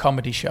not a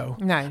comedy show.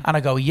 No. And I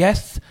go,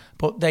 yes,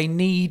 but they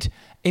need,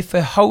 if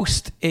a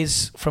host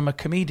is from a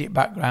comedic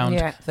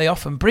background, they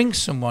often bring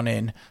someone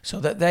in so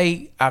that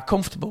they are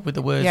comfortable with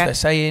the words they're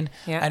saying,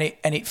 and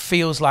it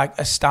feels like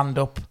a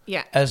stand-up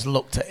has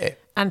looked at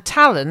it. And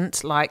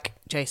talent, like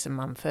Jason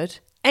Manford,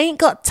 ain't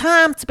got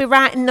time to be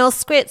writing no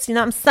scripts, you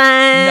know what I'm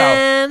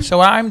saying? No.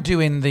 So I'm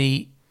doing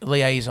the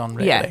liaison,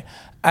 really. Yeah.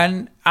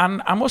 And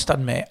I must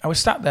admit, I was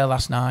sat there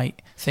last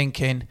night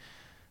thinking,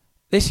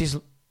 this is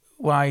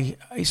why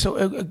it's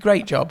a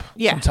great job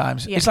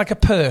sometimes. Yeah. It's like a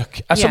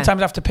perk. I sometimes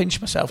have to pinch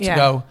myself to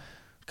go,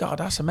 God,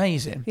 that's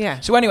amazing.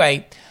 Yeah. So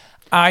anyway,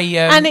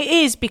 And it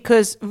is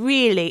because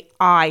really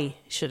I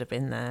should have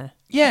been there.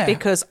 Yeah.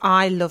 Because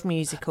I love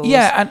musicals.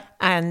 Yeah,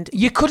 and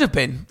you could have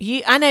been.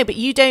 I know, but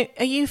you don't.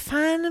 Are you a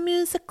fan of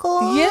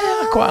musicals? Yeah,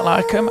 I quite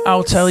like them.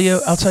 I'll tell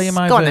you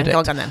my verdict. Go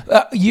on then.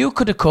 You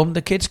could have come.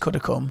 The kids could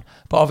have come,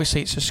 but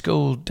obviously it's a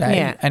school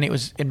day, and it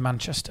was in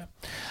Manchester.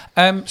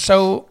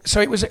 So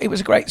it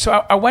was great.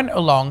 So I went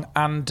along,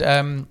 and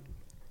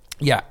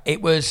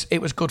it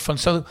was good fun.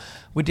 So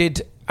we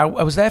did. I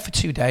was there for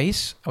 2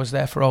 days. I was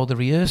there for all the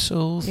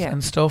rehearsals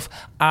and stuff.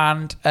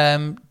 And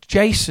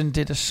Jason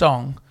did a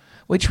song,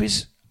 which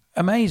was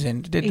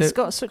amazing. He's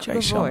got such a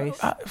good voice.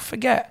 I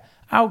forget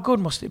how good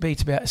must it be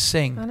to be able to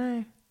sing? I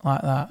know.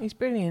 Like that. He's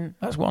brilliant.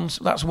 That's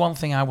one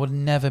thing I would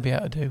never be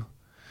able to do.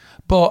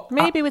 But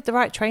maybe with the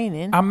right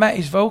training. I met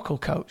his vocal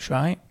coach,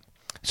 right?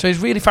 So he's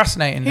really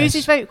fascinating. Who's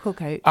his vocal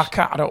coach?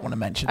 I don't want to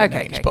mention the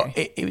names, but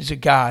it was a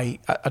guy.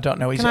 I don't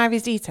know. Can I have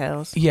his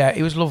details? Yeah,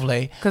 he was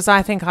lovely. Because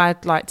I think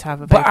I'd like to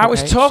have a vocal coach. But I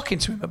was coach. talking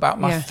to him about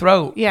my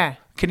throat. Yeah.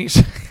 Can you?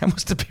 I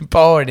must have been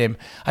boring him.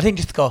 I didn't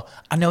just go,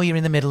 I know you're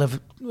in the middle of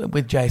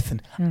with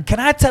Jason. Can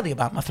I tell you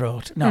about my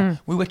throat? No,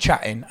 we were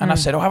chatting, and I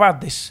said, I've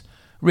had this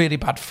really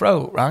bad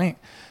throat, right?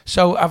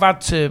 So I've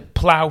had to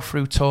plough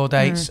through tour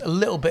dates. A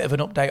little bit of an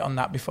update on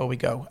that before we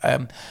go.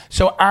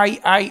 So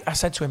I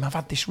said to him, I've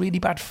had this really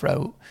bad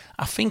throat.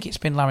 I think it's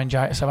been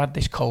laryngitis. I've had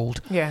this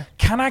cold. Yeah.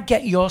 Can I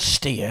get your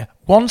steer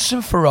once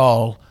and for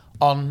all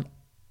on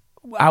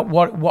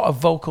what a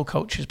vocal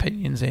coach's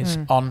opinions is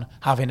on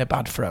having a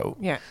bad throat?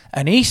 Yeah.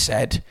 And he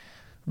said,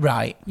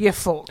 right. You're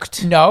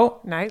fucked.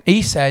 No. No.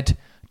 He said,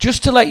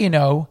 just to let you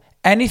know,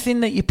 anything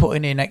that you're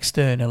putting in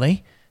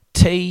externally,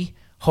 tea,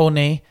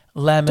 honey,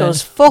 lemon,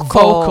 does fuck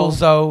vocal all.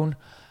 Zone,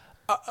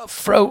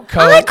 throat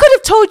coat. I could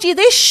have told you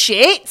this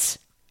shit.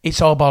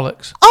 It's all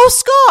bollocks. Oh,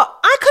 Scott,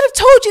 I could have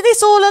told you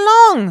this all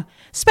along.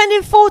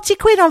 Spending 40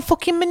 quid on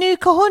fucking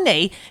Manuka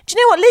honey. Do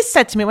you know what Liz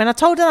said to me when I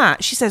told her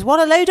that? She says, what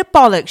a load of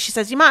bollocks. She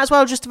says, you might as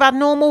well just have had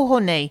normal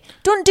honey.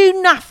 Don't do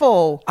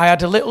naffle. I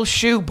had a little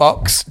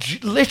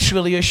shoebox,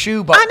 literally a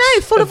shoebox. I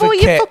know, full of all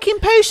your kit. fucking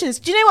potions.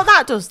 Do you know what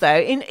that does, though?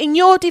 In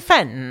your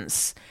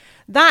defence,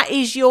 that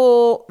is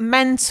your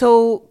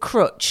mental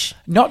crutch.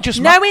 Not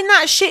just knowing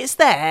that shit's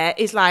there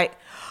is like,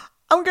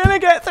 I'm going to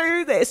get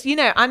through this. You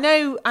know, I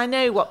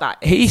know what that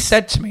is. He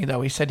said to me, though,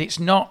 he said it's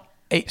not.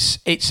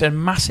 It's a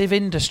massive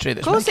industry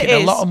that's making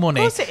a lot of money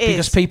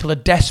because people are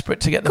desperate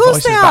to get the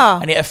voices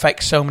back, and it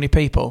affects so many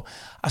people.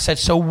 I said,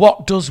 so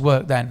what does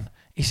work then?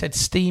 He said,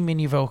 steaming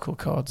your vocal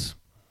cords.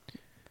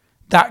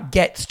 That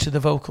gets to the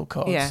vocal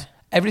cords. Yeah.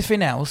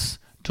 Everything else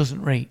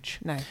doesn't reach.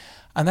 No.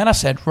 And then I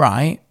said,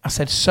 right. I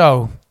said,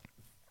 so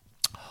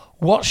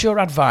what's your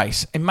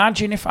advice?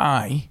 Imagine if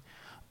I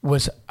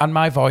was on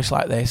my voice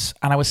like this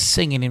and I was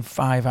singing in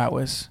 5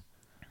 hours.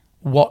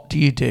 What do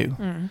you do?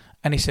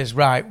 And he says,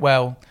 right,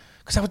 well,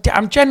 because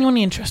I'm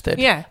genuinely interested.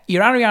 Yeah.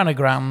 You're Ariana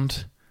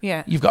Grande.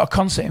 Yeah. You've got a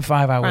concert in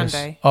 5 hours.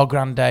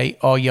 Grande,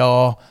 or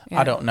you're,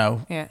 I don't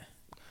know,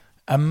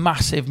 a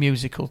massive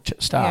musical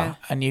star,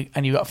 and you've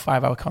got a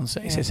 5 hour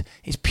concert. He says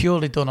it's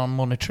purely done on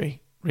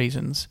monetary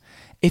reasons.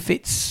 If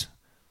it's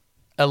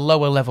a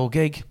lower level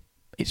gig,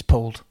 it's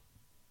pulled.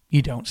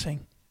 You don't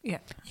sing. Yeah.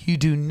 You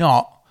do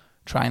not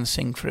try and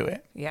sing through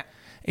it. Yeah.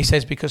 He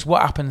says because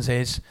what happens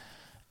is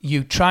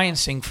you try and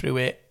sing through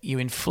it, you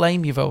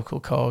inflame your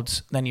vocal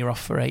cords, then you're off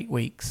for 8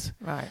 weeks.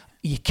 Right.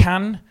 You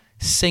can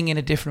sing in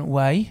a different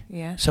way,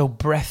 so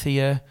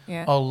breathier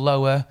or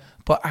lower,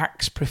 but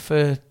acts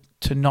prefer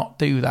to not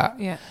do that.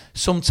 Yeah.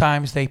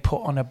 Sometimes they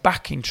put on a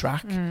backing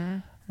track,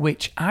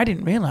 which I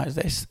didn't realise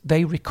this.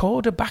 They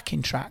record a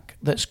backing track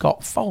that's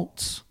got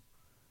faults.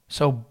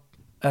 So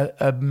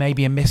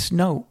maybe a missed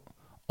note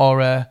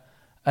or a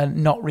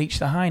not reach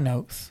the high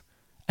notes,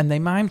 and they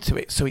mime to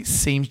it so it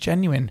seems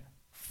genuine.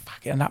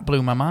 And that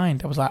blew my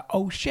mind. I was like,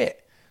 oh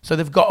shit. So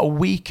they've got a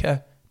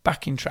weaker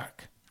backing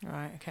track.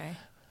 Right, okay.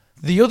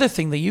 The other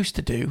thing they used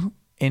to do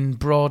in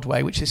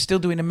Broadway, which they still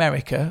do in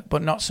America,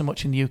 but not so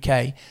much in the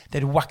UK,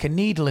 they'd whack a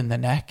needle in the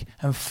neck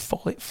and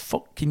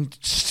fucking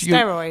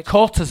steroid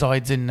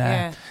cortisoids in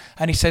there. Yeah.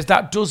 And he says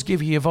that does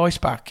give you your voice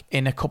back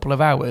in a couple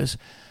of hours.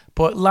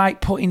 But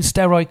like putting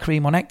steroid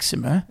cream on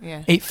eczema,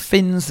 it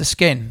thins the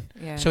skin.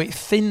 Yeah. So it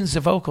thins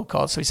the vocal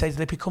cords. So he says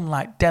they become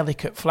like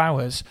delicate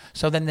flowers.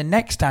 So then the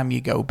next time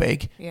you go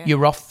big,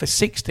 you're off for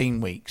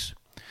 16 weeks.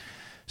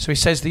 So he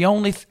says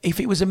if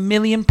it was £1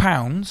 million,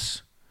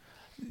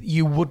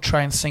 you would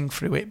try and sing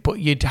through it, but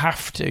you'd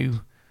have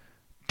to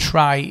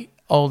try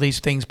all these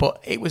things.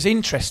 But it was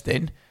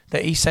interesting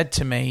that he said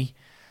to me,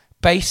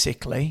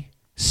 basically,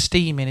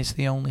 steaming is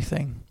the only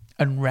thing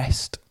and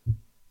rest.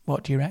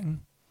 What do you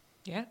reckon?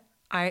 Yeah,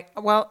 I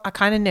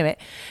kind of knew it.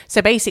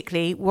 So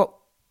basically,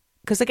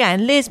 because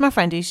again, Liz, my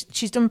friend,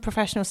 she's done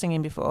professional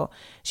singing before.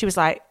 She was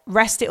like,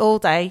 rest it all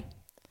day,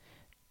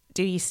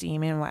 do your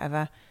steaming and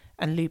whatever,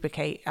 and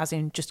lubricate, as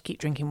in just keep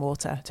drinking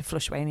water to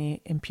flush away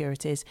any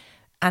impurities,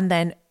 and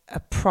then a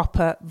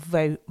proper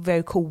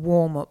vocal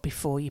warm up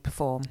before you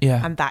perform.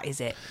 Yeah, and that is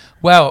it.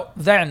 Well,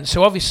 then,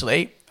 so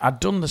obviously, I'd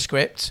done the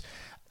script,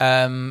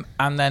 and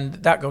then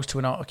that goes to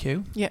an auto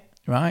cue. Yeah.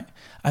 right?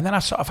 And then I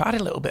sort of had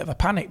a little bit of a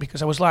panic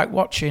because I was like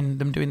watching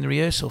them doing the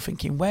rehearsal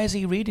thinking, where's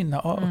he reading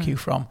that auto cue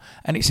from?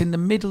 And it's in the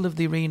middle of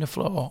the arena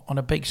floor on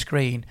a big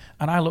screen.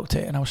 And I looked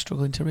at it and I was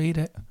struggling to read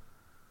it.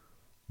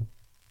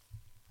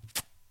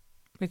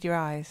 With your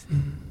eyes.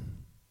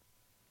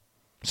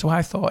 So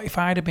I thought, if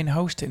I'd have been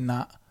hosting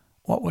that,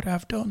 what would I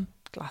have done?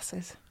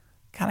 Glasses.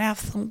 Can I have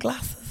some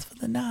glasses for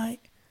the night?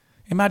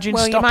 Imagine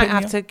Well, stopping. you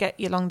might have to get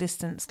your long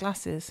distance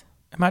glasses.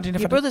 Imagine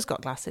if your brother's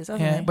got glasses,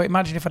 hasn't he? but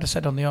imagine if I'd have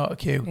said on the auto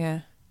cue,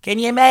 Yeah. can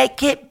you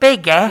make it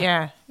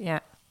bigger? Yeah.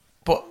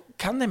 But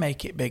can they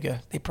make it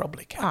bigger? They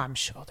probably can. Oh, I'm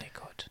sure they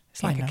could.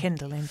 It's like You a know.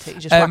 Kindle, isn't it?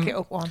 You just whack it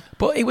up one.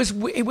 But it was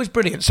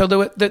brilliant. So there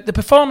were the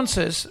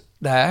performances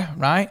there,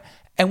 right?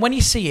 And when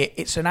you see it,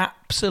 it's an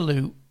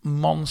absolute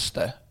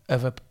monster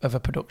of a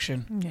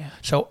production. Yeah.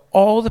 So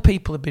all the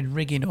people have been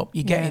rigging up.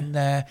 You get in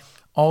there,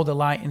 all the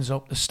lighting's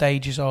up, the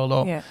stage is all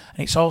up, and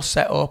it's all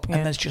set up,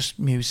 and there's just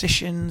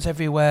musicians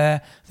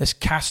everywhere, there's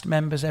cast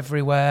members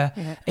everywhere.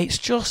 Yeah. It's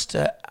just,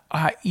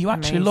 you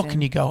actually look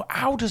and you go,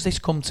 how does this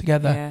come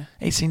together? Yeah.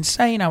 It's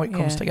insane how it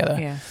comes together.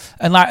 Yeah.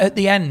 And like at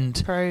the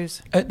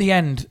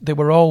end, they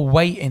were all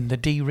waiting, the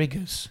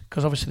D-riggers,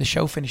 because obviously the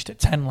show finished at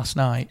 10 last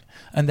night,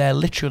 and they're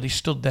literally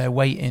stood there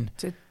waiting.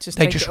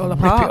 They just rip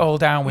apart. it all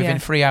down within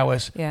 3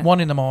 hours. Yeah.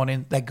 1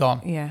 a.m, they're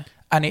gone. Yeah.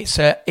 And it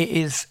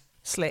is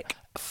slick.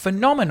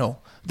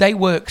 Phenomenal. They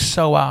work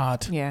so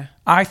hard. Yeah.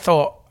 I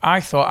thought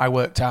I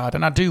worked hard,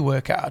 and I do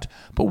work hard,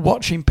 but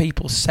watching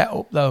people set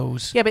up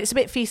those. Yeah, but it's a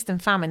bit feast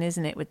and famine,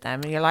 isn't it, with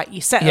them? You're like,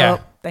 you set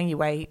up, then you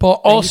wait.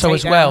 But also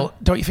as well,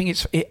 don't you think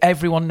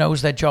everyone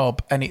knows their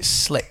job and it's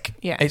slick?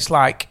 Yeah. It's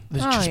like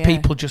there's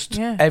people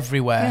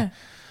everywhere.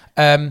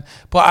 Yeah.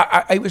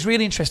 But it was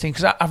really interesting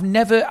because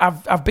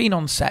I've been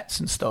on sets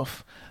and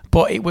stuff,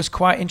 but it was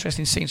quite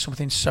interesting seeing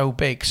something so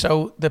big.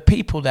 So the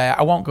people there,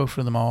 I won't go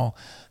through them all.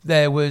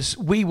 There was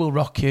We Will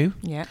Rock You.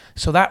 Yeah.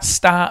 So that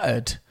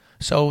started.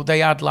 So they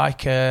had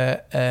like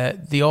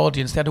the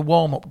audience. They had a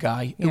warm-up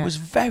guy who was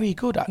very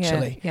good,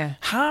 actually. Yeah.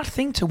 Hard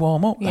thing to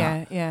warm up,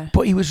 that. Yeah.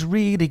 But he was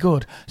really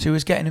good. So he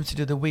was getting him to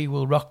do the We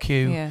Will Rock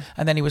You. Yeah.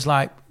 And then he was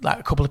like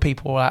a couple of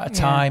people at a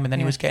time. And then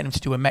he was getting him to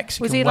do a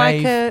Mexican wave. Was he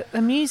like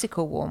a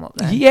musical warm-up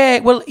then? Yeah.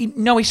 Well, he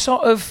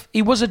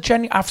was a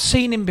genuine... I've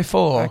seen him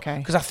before. Okay.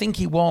 Because I think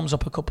he warms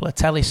up a couple of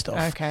telly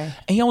stuff. Okay.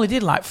 And he only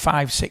did like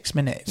 5-6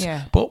 minutes.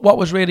 Yeah. But what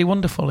was really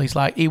wonderful is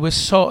like he was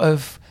sort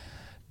of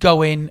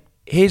going...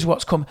 Here's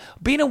what's come.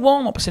 Being a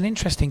warm-up is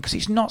interesting because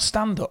it's not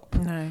stand-up.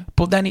 No.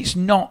 But then it's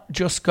not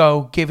just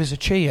go, give us a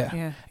cheer.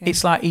 Yeah.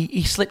 It's like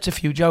he slipped a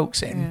few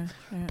jokes in.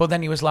 Yeah. But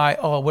then he was like,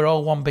 oh, we're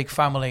all one big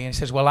family. And he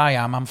says, well,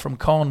 I'm from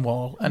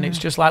Cornwall. And it's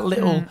just like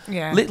little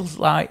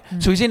like...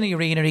 So he's in the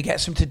arena, he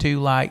gets them to do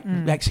like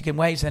Mexican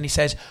waves. And then he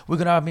says, we're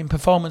going to have him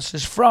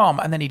performances from...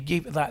 And then he'd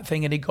give that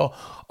thing and he'd go,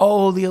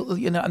 oh,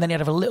 and then he'd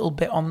have a little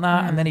bit on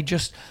that. And then he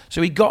just...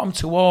 So he got them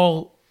to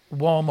all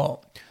warm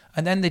up.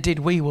 And then they did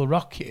We Will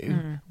Rock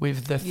You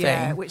with the thing.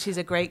 Yeah, which is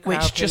a great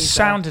crowd which just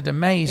sounded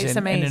amazing,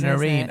 in an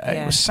arena.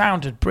 It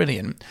sounded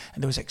brilliant.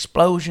 And there was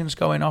explosions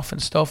going off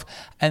and stuff.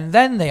 And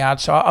then they had,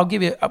 so I'll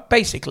give you,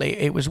 basically,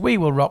 it was We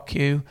Will Rock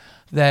You.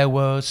 There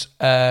was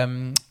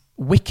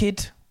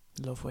Wicked.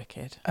 Love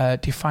Wicked.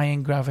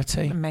 Defying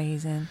Gravity.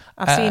 Amazing.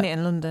 I've seen it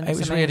in London. It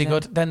was really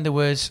good. Then there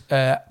was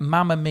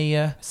Mamma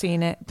Mia.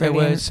 Seen it. Brilliant.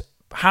 There was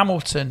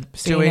Hamilton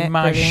doing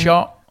My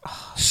Shot.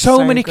 Oh,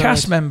 so many good.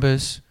 Cast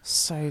members.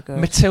 So good.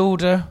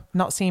 Matilda.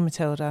 Not seen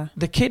Matilda.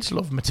 The kids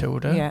love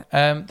Matilda.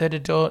 Yeah.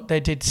 They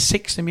did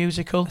Six the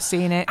musical.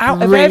 Seen it.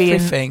 Out of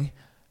everything,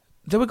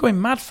 they were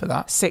going mad for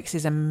that. Six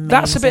is amazing.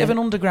 That's a bit of an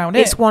underground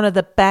hit. It's one of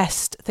the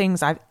best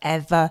things I've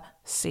ever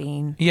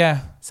seen.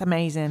 Yeah. It's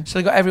amazing. So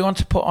they got everyone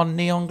to put on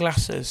neon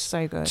glasses.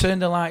 So good. Turn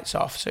the lights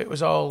off, so it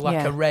was all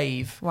like a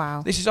rave.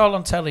 Wow. This is all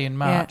on telly in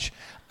March.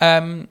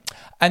 Yeah.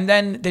 And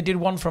then they did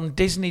one from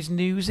Disney's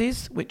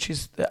Newsies, which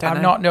is...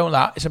 I've not known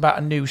that. It's about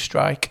a news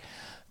strike.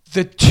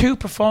 The two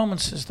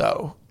performances,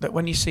 though, that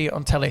when you see it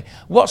on telly...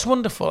 What's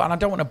wonderful, and I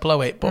don't want to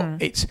blow it,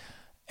 but it's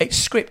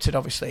scripted,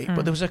 obviously,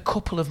 but there was a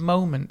couple of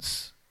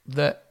moments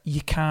that you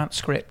can't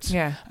script.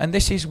 Yeah. And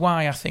this is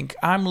why I think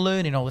I'm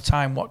learning all the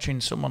time watching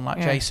someone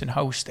like Jason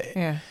host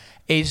it,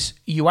 is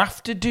you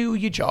have to do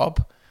your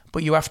job...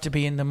 But you have to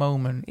be in the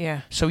moment.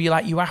 Yeah. So you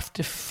have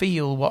to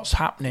feel what's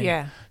happening.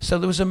 Yeah. So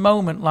there was a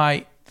moment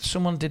like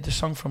someone did the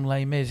song from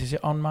Les Mis. Is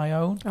it On My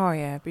Own? Oh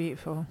yeah,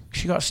 beautiful.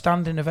 She got a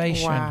standing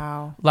ovation.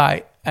 Wow.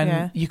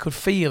 You could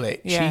feel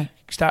it. Yeah. She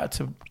started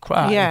to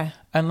cry. Yeah.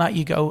 And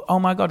you go, oh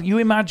my God, you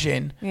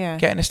imagine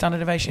getting a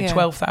standing ovation,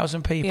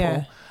 12,000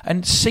 people,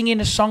 and singing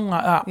a song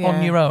like that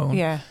on your own.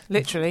 Yeah,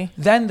 literally.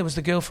 Then there was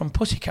the girl from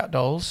Pussycat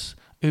Dolls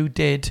who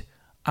did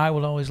I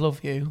Will Always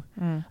Love You.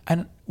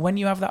 And when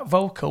you have that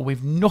vocal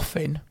with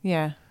nothing,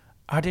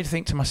 I did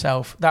think to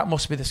myself, that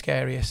must be the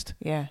scariest.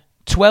 Yeah.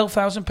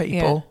 12,000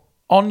 people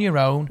on your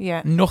own,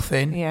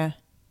 nothing. Yeah.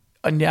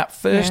 And that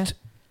first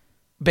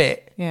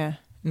bit,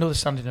 another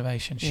standing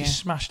ovation. She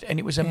smashed it and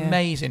it was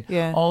amazing.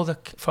 Yeah. All the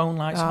phone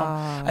lights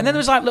on. And then there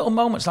was little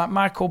moments like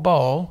Michael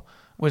Ball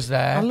was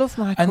there. I love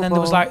Michael Ball. And then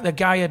there was the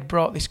guy had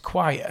brought this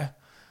choir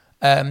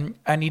And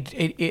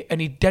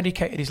he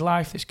dedicated his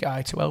life, this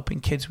guy, to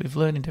helping kids with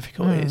learning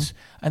difficulties.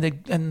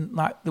 And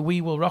like the We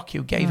Will Rock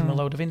You gave him a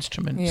load of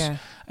instruments. Yeah.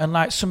 And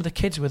like some of the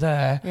kids were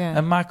there,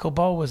 and Michael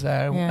Ball was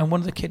there, Yeah. and one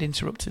of the kids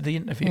interrupted the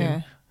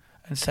interview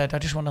and said, "I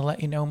just want to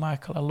let you know,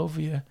 Michael, I love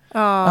you."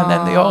 Aww. And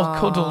then they all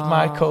cuddled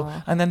Michael,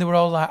 and then they were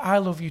all like, "I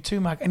love you too,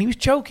 Michael." And he was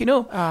choking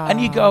up.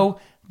 And you go,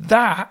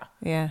 that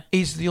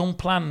is the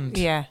unplanned.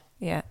 Yeah,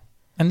 yeah.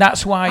 And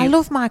that's why I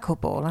love Michael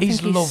Ball. I think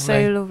he's lovely.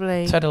 so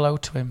lovely. Said hello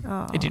to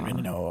him. He didn't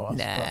really know who I was.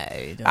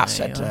 No, I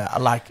said,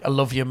 I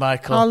love you,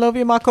 Michael. I love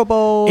you, Michael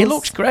Ball. He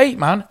looks great,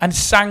 man, and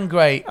sang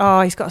great.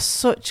 Oh, he's got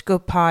such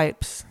good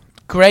pipes.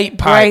 Great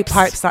pipes. Great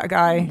pipes, that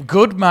guy.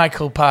 Good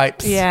Michael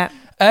pipes. Yeah.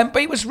 But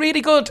it was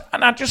really good,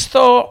 and I just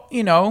thought,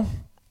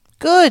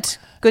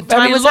 Good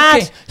time very was lucky.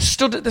 had.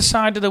 Stood at the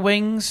side of the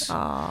wings.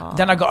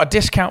 Then I got a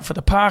discount for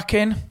the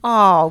parking.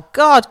 Oh,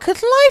 God. Could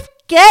life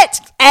get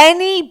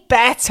any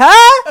better?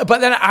 But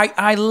then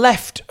I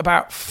left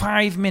about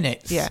 5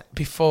 minutes Yeah.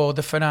 before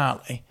the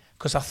finale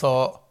because I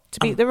thought To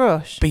beat the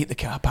rush? beat the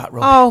car park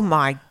rush. Oh,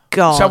 my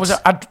God. So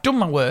I'd done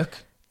my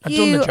work. I'd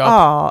done the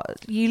job.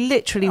 You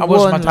literally I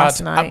was my won dad.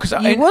 last night.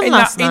 Because You won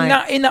last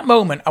night. In that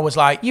moment, I was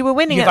like, You were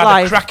winning You've at had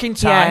life. a cracking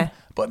time. Yeah.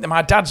 But then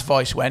my dad's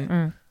voice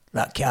went,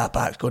 that car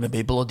park's going to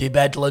be bloody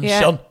bedlam, Yeah,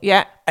 son.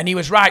 yeah. And he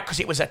was right because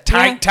it was a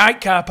tight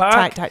car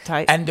park.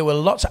 Tight. And there were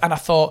lots. And I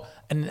thought,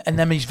 and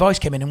then his voice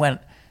came in and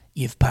went,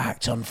 "You've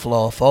parked on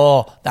floor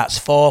 4. That's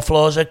 4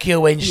 floors of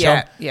queuing,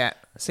 son." Yeah.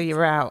 So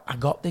you're out. I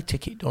got the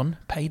ticket done,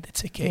 paid the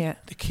ticket. Yeah.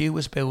 The queue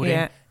was building.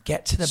 Yeah.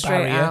 Get to the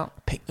Straight barrier,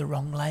 out. pick the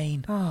wrong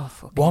lane. Oh,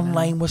 fucking One hell.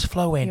 lane was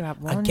flowing. You had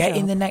I one get in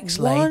job. the next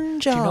One lane.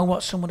 Do you know job.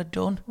 what someone had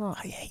done? What?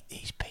 I hate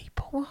these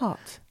people.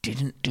 What?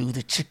 Didn't do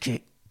the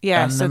ticket.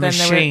 Yeah, and so the then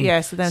they were- machine.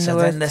 yeah, so then they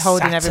were they're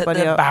holding sat everybody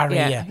at the up.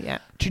 barrier. Yeah.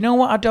 Do you know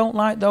what I don't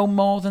like though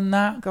more than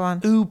that? Go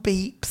on. Who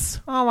beeps?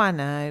 Oh, I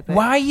know. But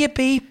Why are you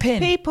beeping?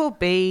 people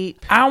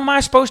beep. How am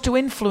I supposed to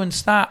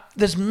influence that?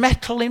 There's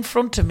metal in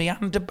front of me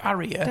and a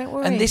barrier. Don't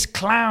worry. And this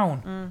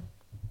clown.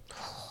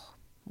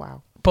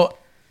 Wow. But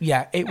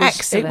yeah, it was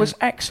Excellent.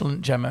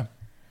 excellent, Gemma.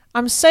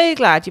 I'm so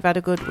glad you've had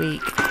a good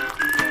week.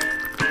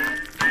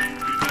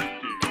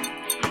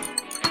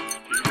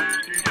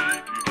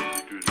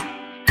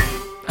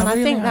 And I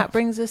really think have. that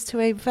brings us to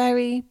a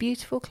very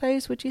beautiful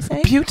close, would you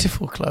say?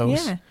 Beautiful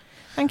clothes. Yeah.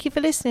 Thank you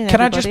for listening, Can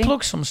everybody. I just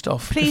plug some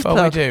stuff Please before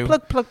plug. we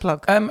do?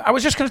 Plug. I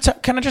was just going to.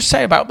 Can I just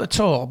say about the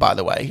tour? By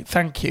the way,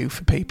 thank you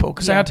for people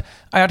because Yeah.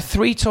 I had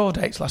 3 tour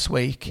dates last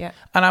week, Yeah.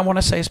 and I want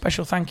to say a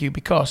special thank you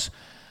because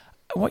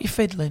what you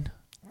fiddling?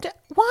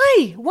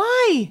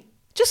 Why?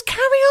 Just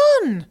carry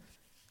on.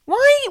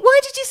 Why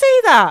did you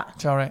say that?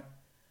 Sorry,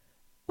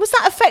 Was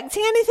that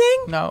affecting anything?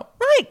 no.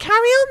 Right, carry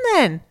on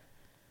then.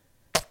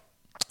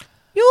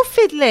 You're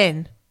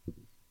fiddling.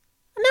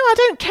 No, I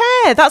don't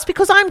care. That's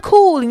because I'm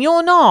cool and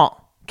you're not.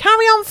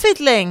 Carry on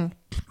fiddling.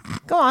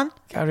 Go on.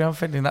 Carry on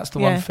fiddling. That's the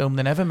Yeah. one film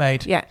they never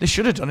made. Yeah. They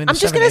should have done in I'm the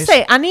just 70s. going to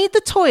say, I need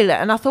the toilet,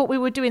 and I thought we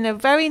were doing a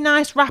very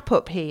nice wrap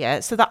up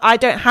here so that I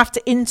don't have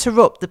to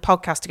interrupt the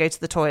podcast to go to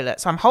the toilet.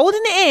 So I'm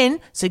holding it in,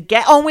 so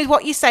get on with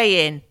what you're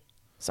saying.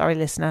 Sorry,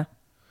 listener.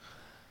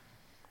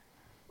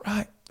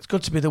 Right. It's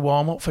good to be the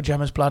warm-up for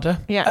Gemma's bladder.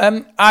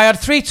 Yeah. I had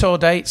 3 tour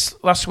dates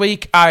last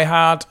week. I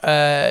had,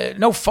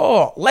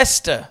 4.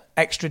 Leicester,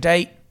 extra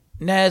date.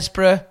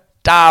 Knaresborough,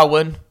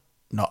 Darwin,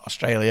 not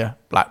Australia,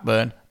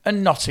 Blackburn,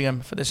 and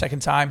Nottingham for the second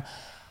time.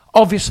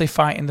 Obviously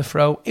fighting the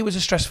throw. It was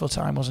a stressful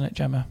time, wasn't it,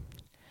 Gemma?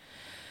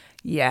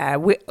 Yeah,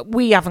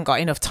 we haven't got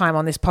enough time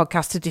on this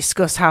podcast to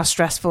discuss how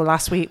stressful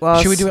last week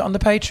was. Should we do it on the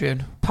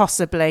Patreon?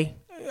 Possibly.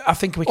 I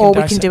think we can. Or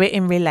we can do it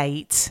in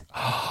Relate.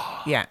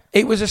 Yeah.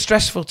 It was a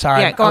stressful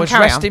time. Yeah, go on, I was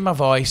carry resting my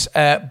voice,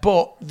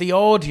 but the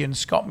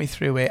audience got me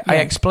through it. I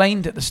Yeah.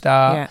 explained at the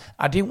start. Yeah.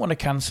 I didn't want to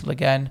cancel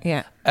again.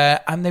 Yeah.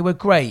 And they were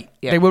great.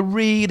 Yeah. They were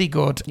really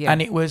good. Yeah.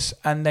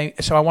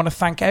 So I want to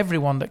thank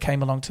everyone that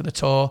came along to the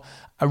tour.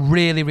 I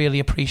really, really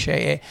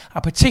appreciate it. I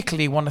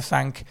particularly want to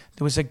thank,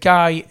 there was a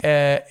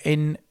guy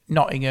in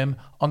Nottingham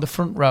on the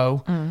front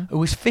row who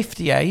was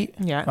 58,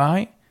 Yeah.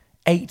 right?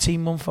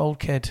 18-month-old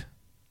kid.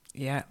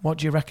 Yeah. What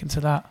do you reckon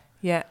to that?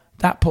 Yeah.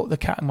 That put the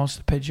cat amongst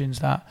the pigeons,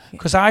 that.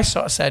 Because I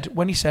sort of said,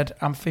 when he said,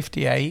 I'm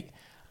 58,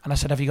 and I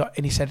said, have you got,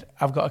 and he said,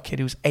 I've got a kid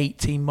who's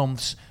 18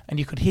 months. And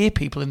you could hear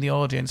people in the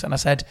audience. And I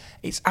said,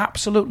 it's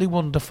absolutely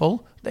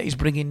wonderful that he's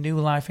bringing new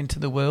life into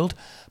the world.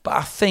 But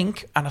I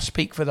think, and I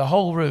speak for the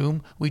whole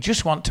room, we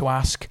just want to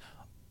ask,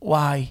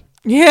 why?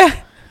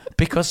 Yeah.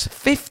 Because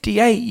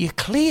 58, you're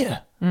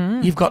clear.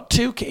 You've got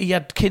 2 kids. You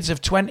had kids of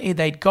 20,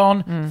 they'd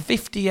gone.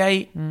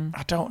 58,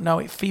 I don't know,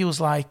 it feels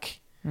like...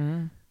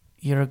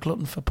 You're a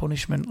glutton for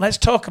punishment. Let's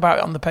talk about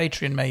it on the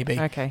Patreon, maybe.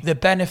 Okay. The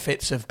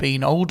benefits of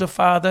being older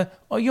father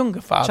or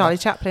younger father. Charlie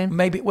Chaplin.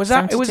 Maybe was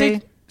that? 72. Was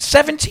it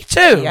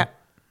 72? Yeah.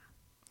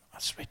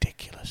 That's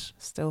ridiculous.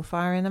 Still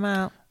firing them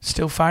out.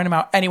 Still firing them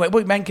out. Anyway,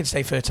 but men can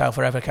stay fertile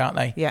forever, can't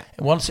they? Yeah.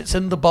 Once it's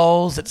in the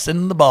balls, it's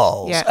in the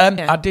balls.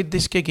 Yeah. I did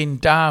this gig in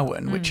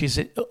Darwin, which is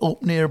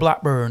up near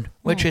Blackburn,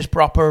 which is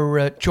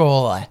proper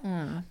joy.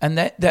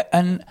 And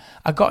and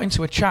I got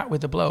into a chat with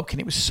the bloke, and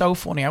it was so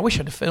funny. I wish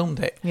I'd have filmed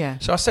it. Yeah.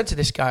 So I said to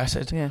this guy, I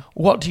said,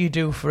 what do you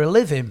do for a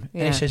living?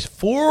 Yeah. And he says,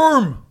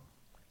 Forum.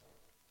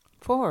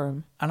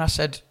 Forum. And I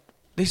said,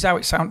 this is how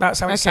it sound.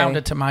 That's how it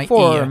sounded to my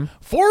Forum. ear.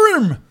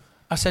 Forum.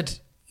 I said,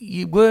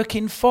 you work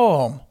in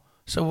form.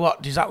 So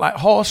what, is that like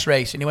horse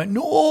racing? He went,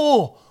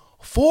 no,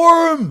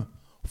 forum.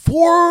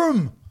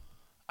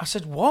 I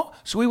said, what?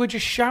 So we were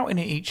just shouting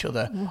at each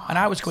other. What? And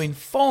I was going,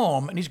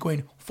 form. And he's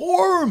going,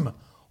 foam.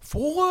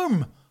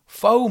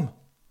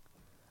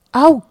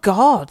 Oh,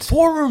 God.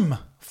 Forum.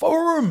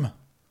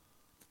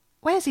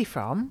 Where's he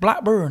from?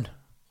 Blackburn.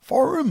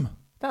 Forum.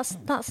 That's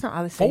not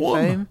how they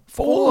say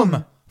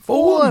foam.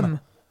 Foam.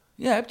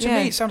 Yeah, to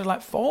me it sounded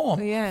like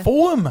form. Yeah.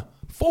 Foam.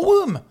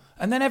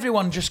 And then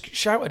everyone just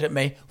shouted at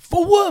me,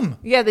 foam.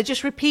 Yeah, they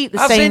just repeat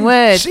the As same in,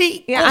 word.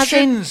 See,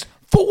 cushions,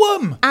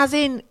 foam. As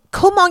in,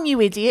 come on,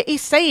 you idiot.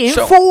 He's saying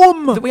So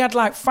form. We had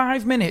like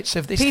 5 minutes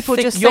of this People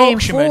thick just saying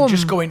Yorkshireman form.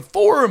 just going,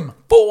 foam.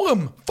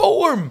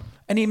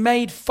 And he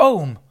made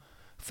foam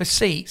for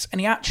seats, and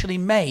he actually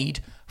made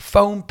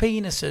foam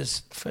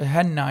penises for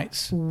hen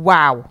nights.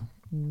 Wow.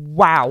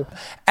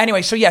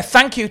 Anyway, so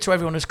thank you to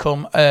everyone who's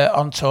come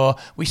on tour.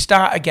 We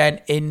start again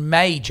in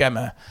May,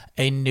 Gemma,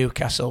 in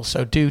Newcastle.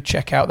 So do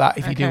check out that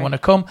if you do want to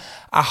come.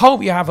 I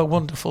hope you have a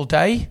wonderful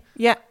day.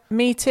 Yeah,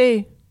 me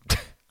too.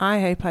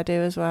 I hope I do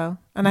as well.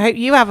 And I hope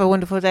you have a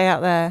wonderful day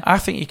out there. I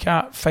think you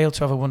can't fail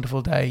to have a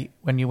wonderful day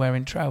when you're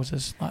wearing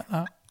trousers like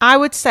that. I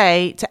would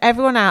say to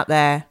everyone out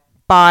there,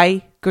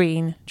 buy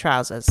green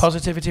trousers.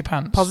 Positivity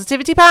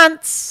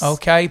pants.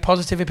 Okay,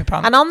 positivity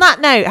pants. And on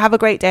that note, have a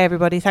great day,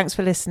 everybody. Thanks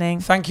for listening.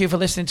 Thank you for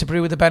listening to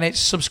Brew with the Bennetts.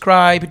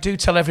 Subscribe. Do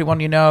tell everyone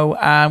you know,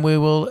 and we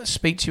will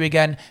speak to you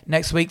again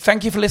next week.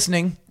 Thank you for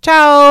listening.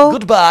 Ciao.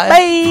 Goodbye.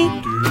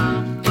 Bye.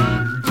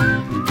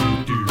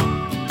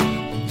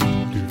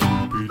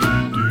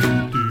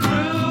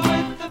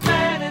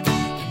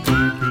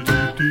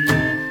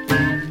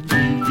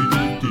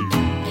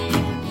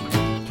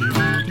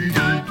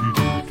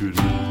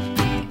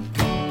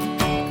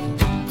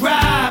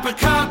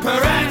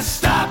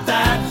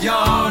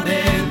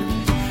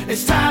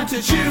 It's time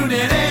to tune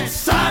in, it's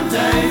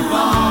Sunday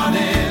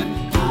morning.